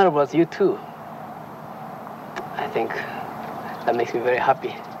as honorable as you too. I think that makes me very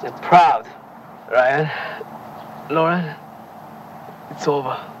happy and proud. Ryan, Lauren, it's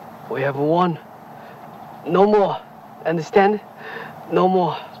over. We have won. No more. Understand? No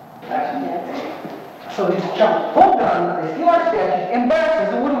more. So these chumps pulled guns, they steal our statues, embarrass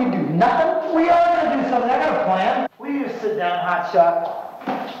us, and what do? Nothing? We are going to do something. I got a plan. Will you sit down, hotshot?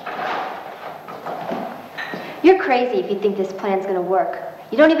 You're crazy if you think this plan's gonna work.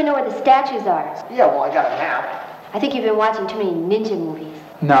 You don't even know where the statues are. Yeah, well, I got a map. I think you've been watching too many ninja movies.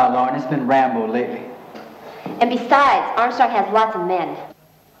 No, Lauren, it's been Rambo lately. And besides, Armstrong has lots of men.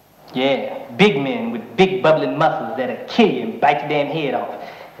 Yeah, big men with big bubbling muscles that'll kill you and bite your damn head off.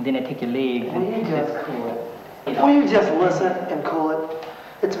 And then they take your legs and... Will you just cool it? Will you just listen and cool it?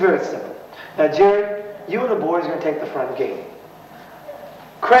 It's very simple. Now, Jerry, you and the boys are going to take the front gate.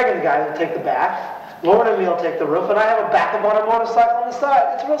 Craig and the guys will take the back. Lauren and me will take the roof, and I have a backup on a motorcycle on the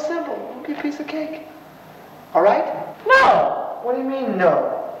side. It's real simple. It'll be a piece of cake. All right? No! What do you mean, no?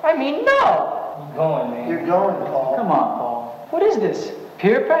 I mean, no! You're going, man. You're going, Paul. Come on, Paul. What is this?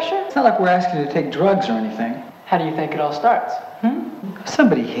 Peer pressure? It's not like we're asking you to take drugs or anything. How do you think it all starts?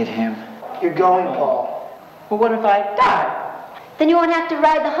 Somebody hit him. You're going, Paul. Well, what if I die? Then you won't have to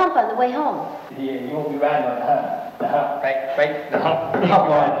ride the hump on the way home. Yeah, you won't be riding on the hump. The hump, right? The hump. The hump,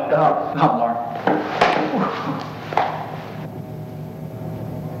 Lauren. The hump, Lauren.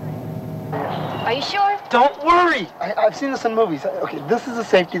 Are you sure? Don't worry. I've seen this in movies. Okay, this is the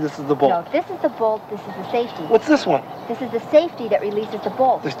safety, this is the bolt. No, this is the bolt, this is the safety. What's this one? This is the safety that releases the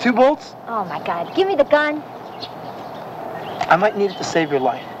bolt. There's 2 bolts? Oh, my God. Give me the gun. I might need it to save your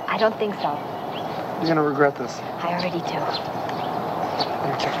life. I don't think so. You're gonna regret this. I already do. Let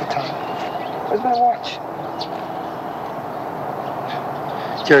me check the time. Where's my watch?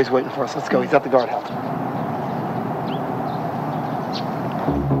 Jerry's waiting for us. Let's go. He's at the guardhouse.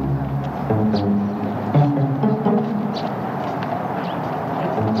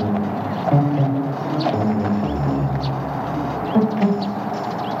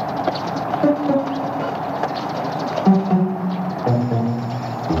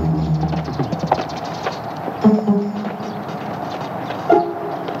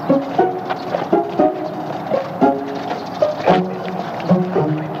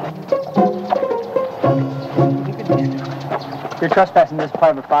 You're trespassing this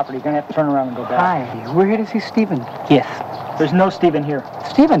private property. You're going to have to turn around and go back. Hi, we're here to see Stephen. Yes. There's no Stephen here.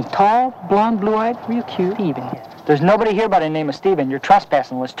 Stephen, tall, blonde, blue-eyed, real cute. Stephen. There's nobody here by the name of Stephen. You're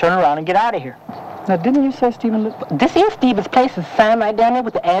trespassing. Let's turn around and get out of here. Now, didn't you say Stephen lived... This is Stephen's place. It's signed right down there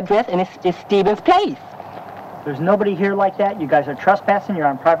with the address, and it's Stephen's place. There's nobody here like that. You guys are trespassing. You're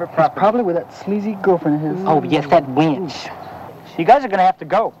on private property. Probably with that sleazy girlfriend of his. Oh, yes, that wench. You guys are going to have to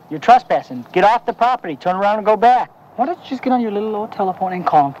go. You're trespassing. Get off the property. Turn around and go back. Why don't you just get on your little old telephone and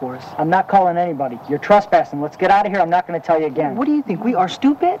call him for us? I'm not calling anybody. You're trespassing. Let's get out of here. I'm not going to tell you again. What do you think? We are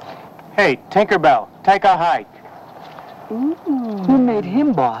stupid? Hey, Tinkerbell, take a hike. Ooh. Who made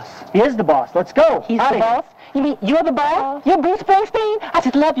him boss? He is the boss. Let's go. He's the boss? You mean you're the boss? You're Bruce Springsteen? I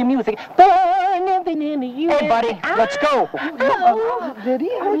just love your music. Burn everything into you. Hey, buddy, let's go. Did he?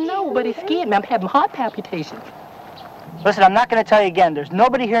 Oh, no, but he scared me. I'm having heart palpitations. Listen, I'm not going to tell you again. There's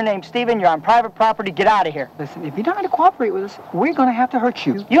nobody here named Stephen. You're on private property. Get out of here. Listen, if you don't want to cooperate with us, we're going to have to hurt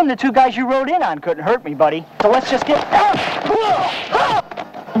you. You and the 2 guys you rode in on couldn't hurt me, buddy. So let's just get... Come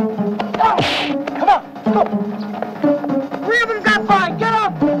on, go. 3 of them got by. Get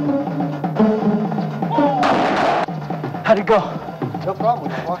up. How'd it go? No problem. We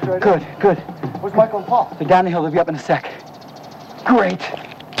just walked right Good, in. good. Where's Michael and Paul? They're down the hill. They'll be up in a sec. Great.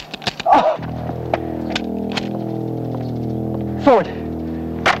 Oh. Forward.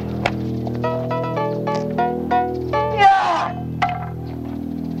 Yeah!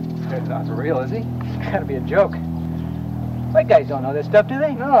 That's not for real, is he? It's got to be a joke. White guys don't know this stuff, do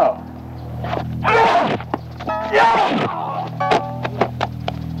they? No.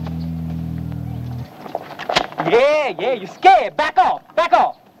 Yeah, you're scared. Back off.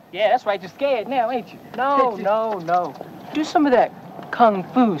 Yeah, that's right. You're scared now, ain't you? No. Do some of that kung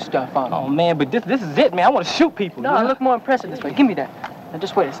fu stuff on me. Oh, man, but this is it, man. I want to shoot people. No, I look more impressive this way. Give me that. Now,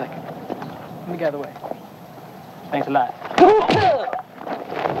 just wait a second. Let me get out of the way. Thanks a lot.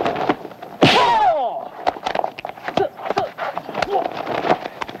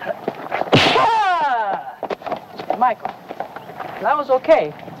 Michael, that was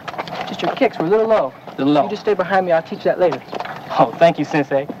okay. Just your kicks were a little low. You just stay behind me. I'll teach you that later. Oh, thank you,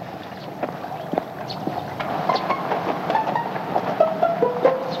 Sensei.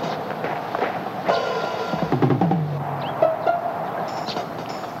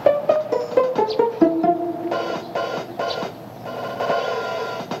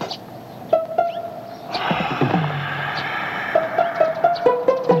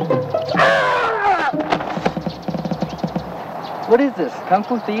 What is this? Kung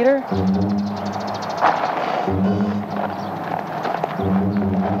Fu theater?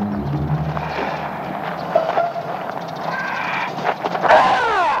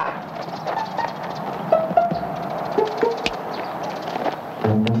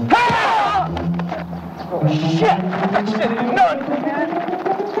 Oh, shit! That shit is nuts, man!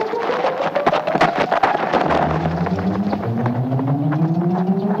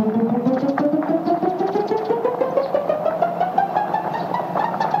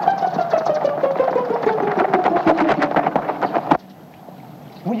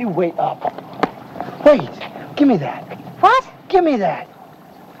 Will you wait up? Wait. Give me that. What? Give me that.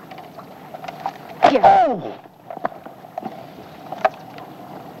 Here. Oh!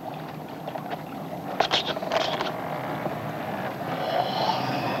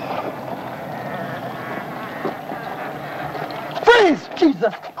 Freeze!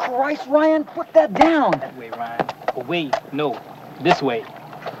 Jesus Christ, Ryan, put that down. That way, Ryan. Away. No. This way.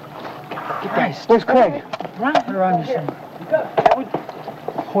 Get that. Where's Craig? Ryan, around your son.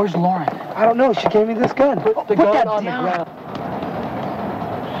 Where's Lauren? I don't know. She gave me this gun. Put that on down. the ground.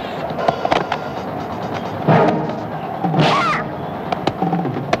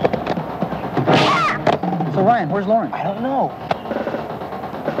 So, Ryan, where's Lauren? I don't know.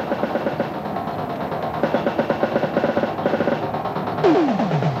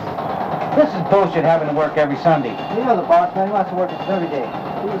 This is bullshit having to work every Sunday. You know the boss, man. He wants to work us every day.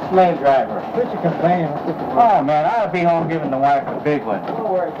 He's a slave driver. Quit your complaining. Let's get to work. Oh, man, I ought to be home giving the wife a big one. Don't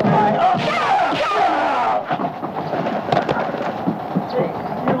worry. Come on. Hey,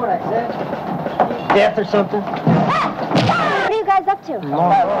 you hear what I said? Death or something? What are you guys up to?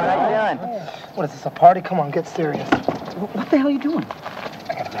 Lauren, how you doing? What is this, a party? Come on, get serious. What the hell are you doing?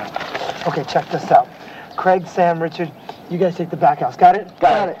 I got a map. Okay, check this out. Craig, Sam, Richard, you guys take the back house. Got it?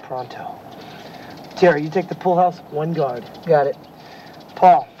 Got it. Pronto. Jerry, you take the pool house, 1 guard. Got it.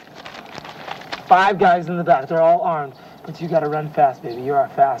 Paul, 5 guys in the back. They're all armed. But you gotta run fast, baby. You're our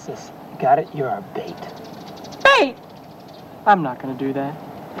fastest. Got it? You're our bait. Bait? I'm not gonna do that.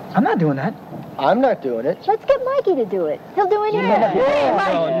 I'm not doing that. I'm not doing it. Let's get Mikey to do it. He'll do it here.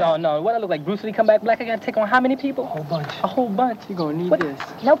 No. What I look like, Bruce Lee come back black? I gotta take on how many people? A whole bunch. A whole bunch. You're gonna need this.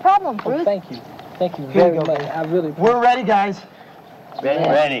 No problem, Bruce. Oh, thank you. Thank you Here very you go, much. baby. I really. We're ready, guys.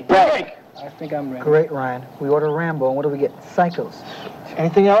 Ready. Break. I think I'm ready. Great, Ryan. We order Rambo, and what do we get? Psychos.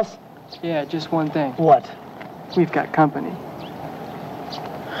 Anything else? Yeah, just one thing. What? We've got company.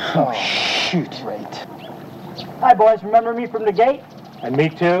 Oh, shoot. Great. Hi, boys. Remember me from the gate? And me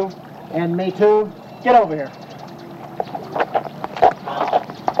too? And me too. Get over here.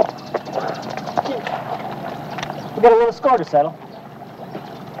 We got a little score to settle.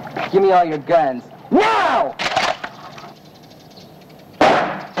 Give me all your guns. Now!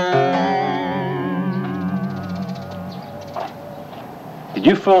 Did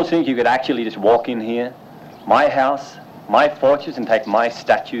you fools think you could actually just walk in here? My house, my fortunes, and take my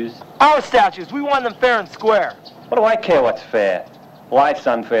statues? Our statues. We won them fair and square. What do I care what's fair? Life's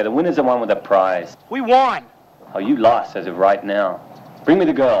unfair. The winner's the one with the prize. We won. Oh, you lost as of right now. Bring me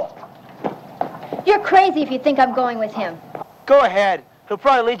the girl. You're crazy if you think I'm going with him. Go ahead. He'll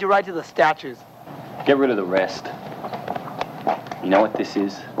probably lead you right to the statues. Get rid of the rest. You know what this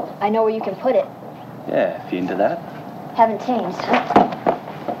is? I know where you can put it. Yeah, if you're into that. Haven't changed.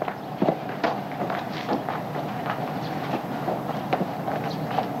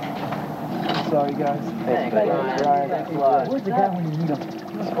 Sorry, guys. Thanks, Ryan. Thanks a lot. Where's the guy when you need him?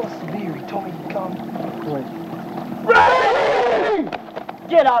 He was supposed to be here. He told me he'd come. Wait. Ready!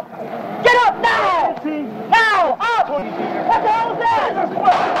 Get up! Get up now! Now! Up! What the hell is that?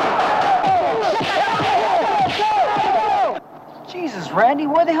 Jesus, Randy,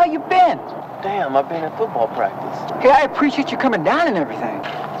 where the hell you been? Damn, I've been at football practice. Hey, I appreciate you coming down and everything.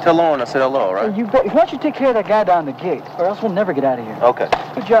 Tell Lauren I said hello, right? Hey, you bet. Why don't you take care of that guy down the gate, or else we'll never get out of here. Okay.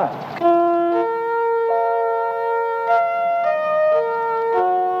 Good job.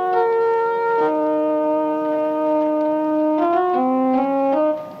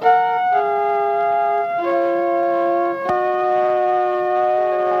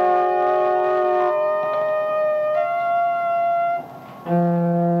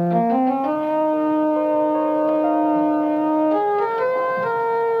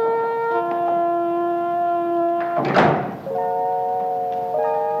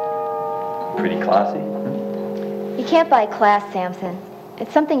 Pretty classy. You can't buy class, Samson.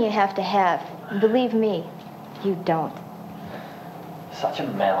 It's something you have to have. And believe me, you don't. Such a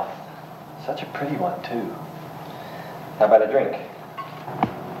mouth. Such a pretty one, too. How about a drink?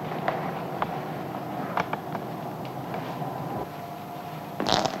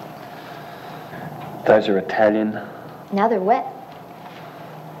 Those are Italian. Now they're wet.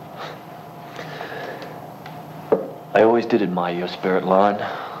 I always did admire your spirit, Lauren.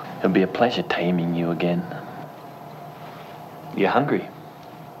 It'll be a pleasure taming you again. You're hungry.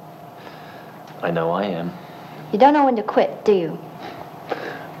 I know I am. You don't know when to quit, do you?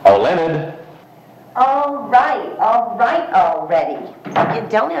 Oh, Leonard! All right already. You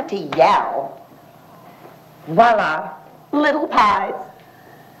don't have to yell. Voila, little pies.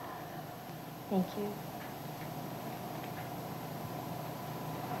 Thank you.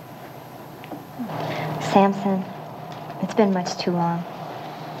 Samson, it's been much too long.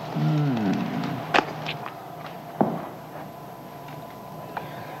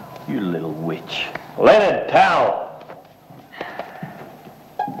 You little witch. Leonard, towel!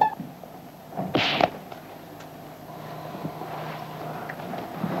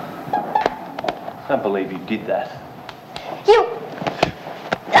 I can't believe you did that. You!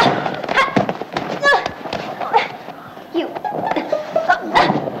 You!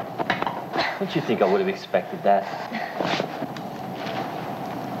 Don't you think I would have expected that?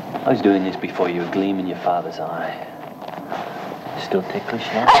 I was doing this before you were gleam in your father's eye. Still ticklish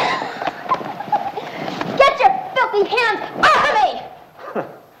now? Get your filthy hands off of me!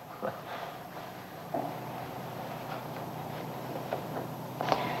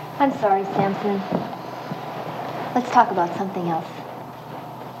 I'm sorry, Samson. Let's talk about something else.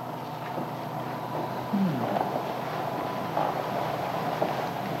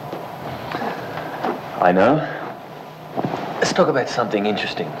 I know. Let's talk about something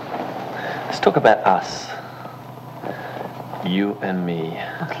interesting. Let's talk about us. You and me.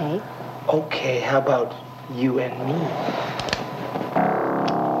 Okay. Okay, how about you and me?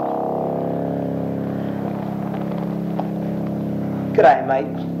 G'day, mate.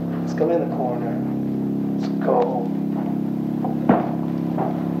 Let's go in the corner. Let's go.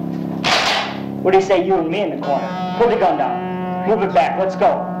 What do you say, you and me in the corner? Put the gun down. Move it back. Let's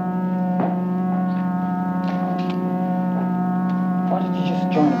go. Why don't you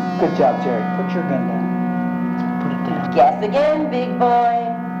just join him? Good job, Jerry. Put your gun down. Put it down. Guess again, big boy.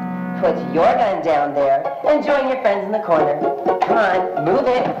 Put your gun down there and join your friends in the corner. Come on, move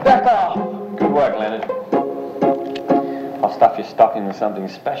it. Back off. Good work, Leonard. I'll stuff your stocking with something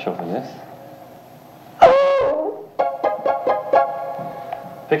special for this. Oh!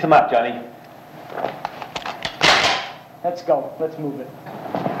 Fix him up, Johnny. Let's go. Let's move it.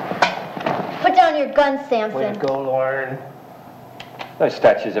 Put down your gun, Samson. Way to go, Lauren. Those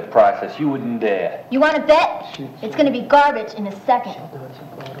statues are priceless. You wouldn't dare. You want to bet? It's going to be garbage in a second.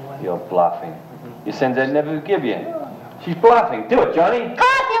 You're bluffing. Your sensei never forgive you. She's bluffing. Do it, Johnny. Call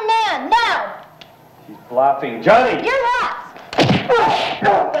up your man, now! She's bluffing. Johnny! You're last!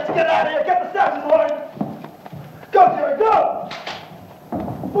 Let's get out of here. Get the statues, Lauren. Go, Jerry, go.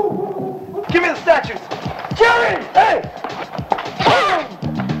 Give me the statues. Jerry! Hey!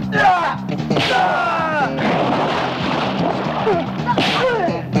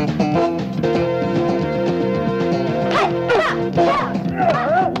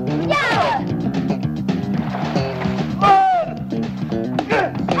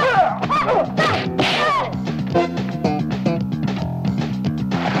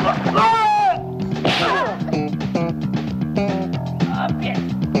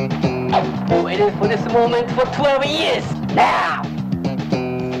 Waiting for this moment for 12 years. Now!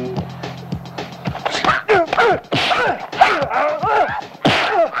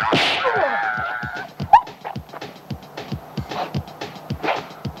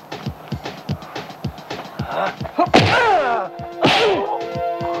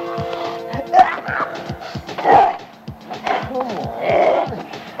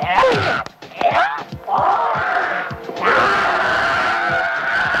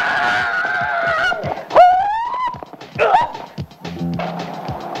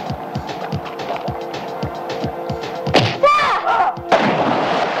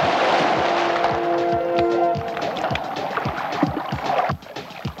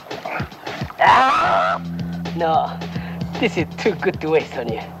 No, this is too good to waste on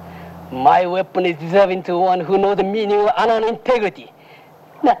you. My weapon is deserving to one who knows the meaning of honor and integrity.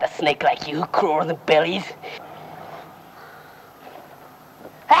 Not a snake like you who crawls on bellies.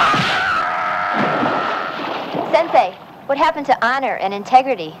 Sensei, what happened to honor and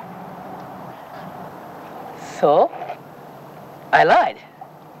integrity? So, I lied.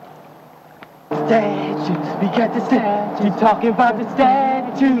 Statue, we got the statue. Talking about the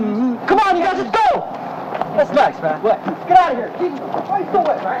statue. Come on, you guys, let's go! That's nice, man. What? Get out of here. Why are you so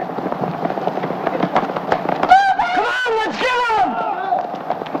wet, man? Come on, let's get him!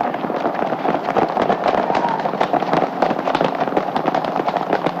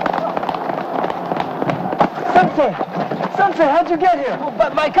 Sensei, how'd you get here? Oh,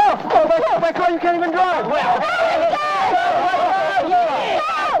 by car. Oh, by car you can't even drive. Well,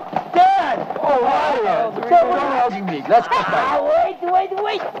 Dad! Oh, how unique. Let's go back.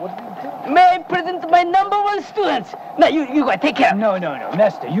 Wait. May I present my #1 students? No, you go take care. No.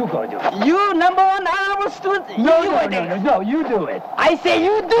 Nesta, you go do it. You #1 honorable student? No, you do it. I say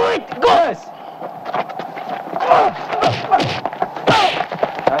you do it. Go! Yes.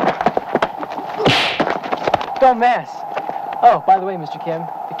 Don't mess. Oh, by the way, Mr. Kim,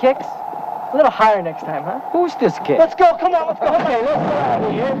 the kicks, a little higher next time, huh? Who's this kid? Let's go, come on, let's go. Okay, let's go out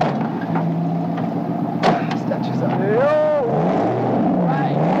of here. Statues up.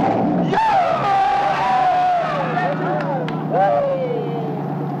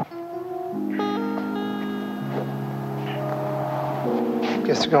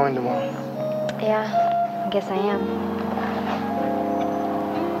 Guess you're going tomorrow. Yeah, I guess I am.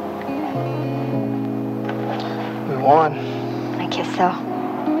 We won. I guess so.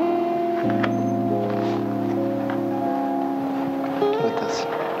 With this.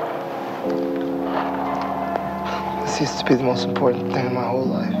 This used to be the most important thing in my whole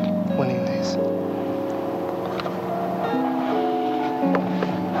life, winning these.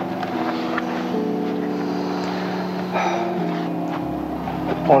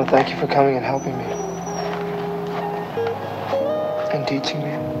 I want to thank you for coming and helping me. And teaching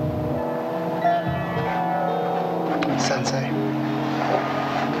me. Sensei.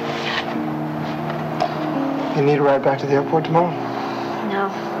 You need a ride back to the airport tomorrow? No.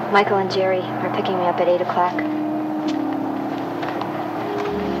 Michael and Jerry are picking me up at 8 o'clock.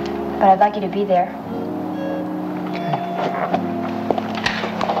 But I'd like you to be there.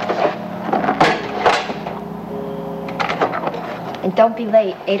 And don't be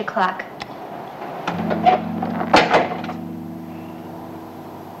late, 8 o'clock.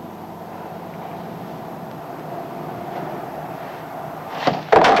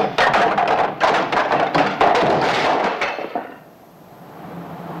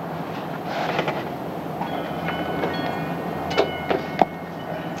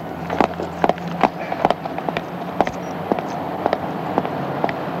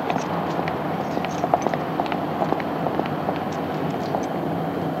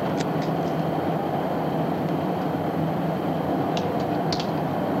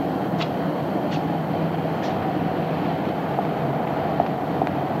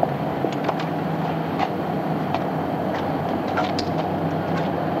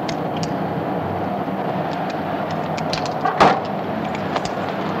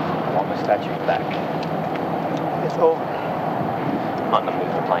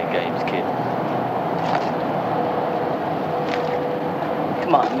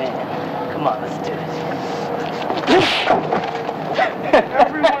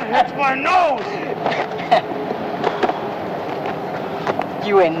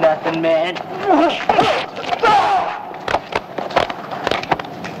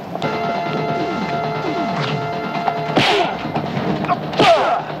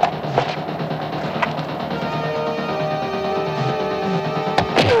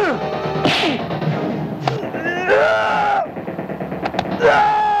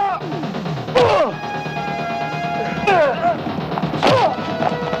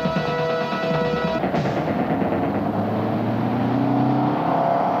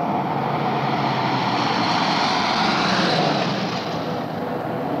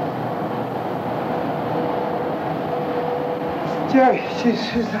 Jerry,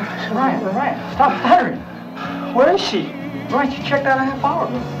 she's Ryan, stop stuttering. Where is she? Ryan, she checked out a half hour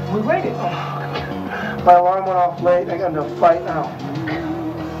ago. We waited. My alarm went off late. I got into a fight now.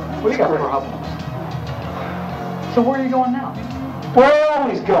 What do you got problems? So where are you going now? Where I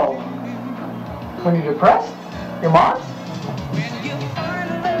always go. When you're depressed? Your mom's?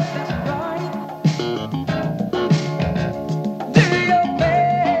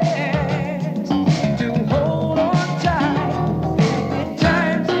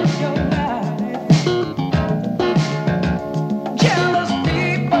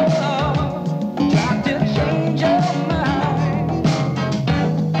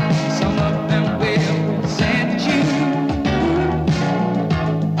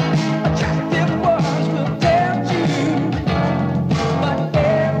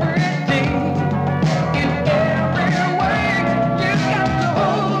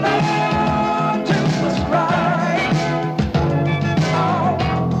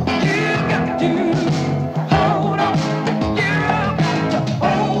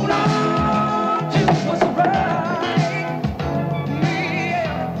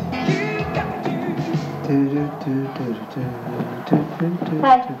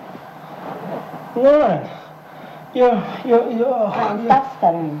 Hi. Lauren, you're Stop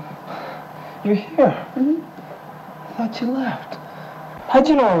stuttering. You're here. I thought you left. How'd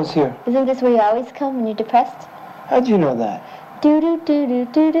you know I was here? Isn't this where you always come when you're depressed? How'd you know that?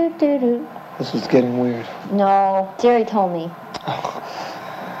 Do-do-do-do-do-do-do-do. This is getting weird. No, Jerry told me.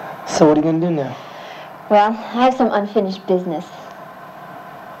 So what are you gonna do now? Well, I have some unfinished business.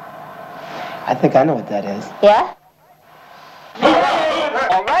 I think I know what that is. Yeah?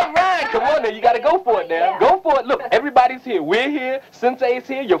 All right, Ryan, come on now. You got to go for it now. Yeah. Go for it. Look, everybody's here. We're here. Sensei's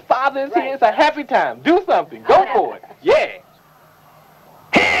here. Your father is here. It's a happy time. Do something. Go for it. Yeah.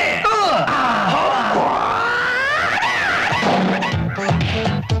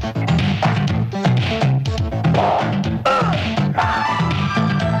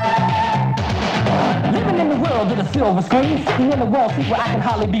 Living in the world of the silver screen, sitting in the wall seat where I can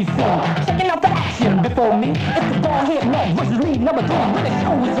hardly be seen. Checking out the action before me. It's the ball head love versus lead number 3. When the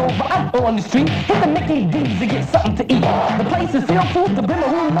show is over, I'm on the street. Hit the Mickey D's to get something to eat. The place is filled to the brim of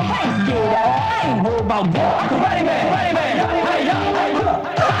who my brain's scared out. I ain't worried about that. I'm the Running Man. Hey, hey, look.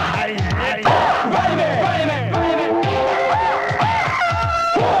 Running Man.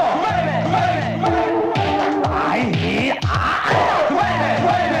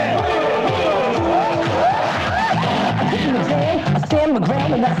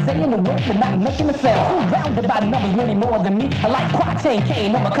 not saying the word, but not making a sound. Surrounded by numbers, really more than me. I like quad-chain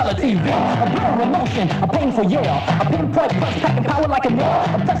cane on my color TV. A blur emotion, a painful yell. A pinpoint punch, packing power like a nail.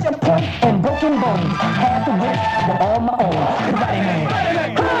 A pressure point and broken bones. Half the width, but all my own. Karate man.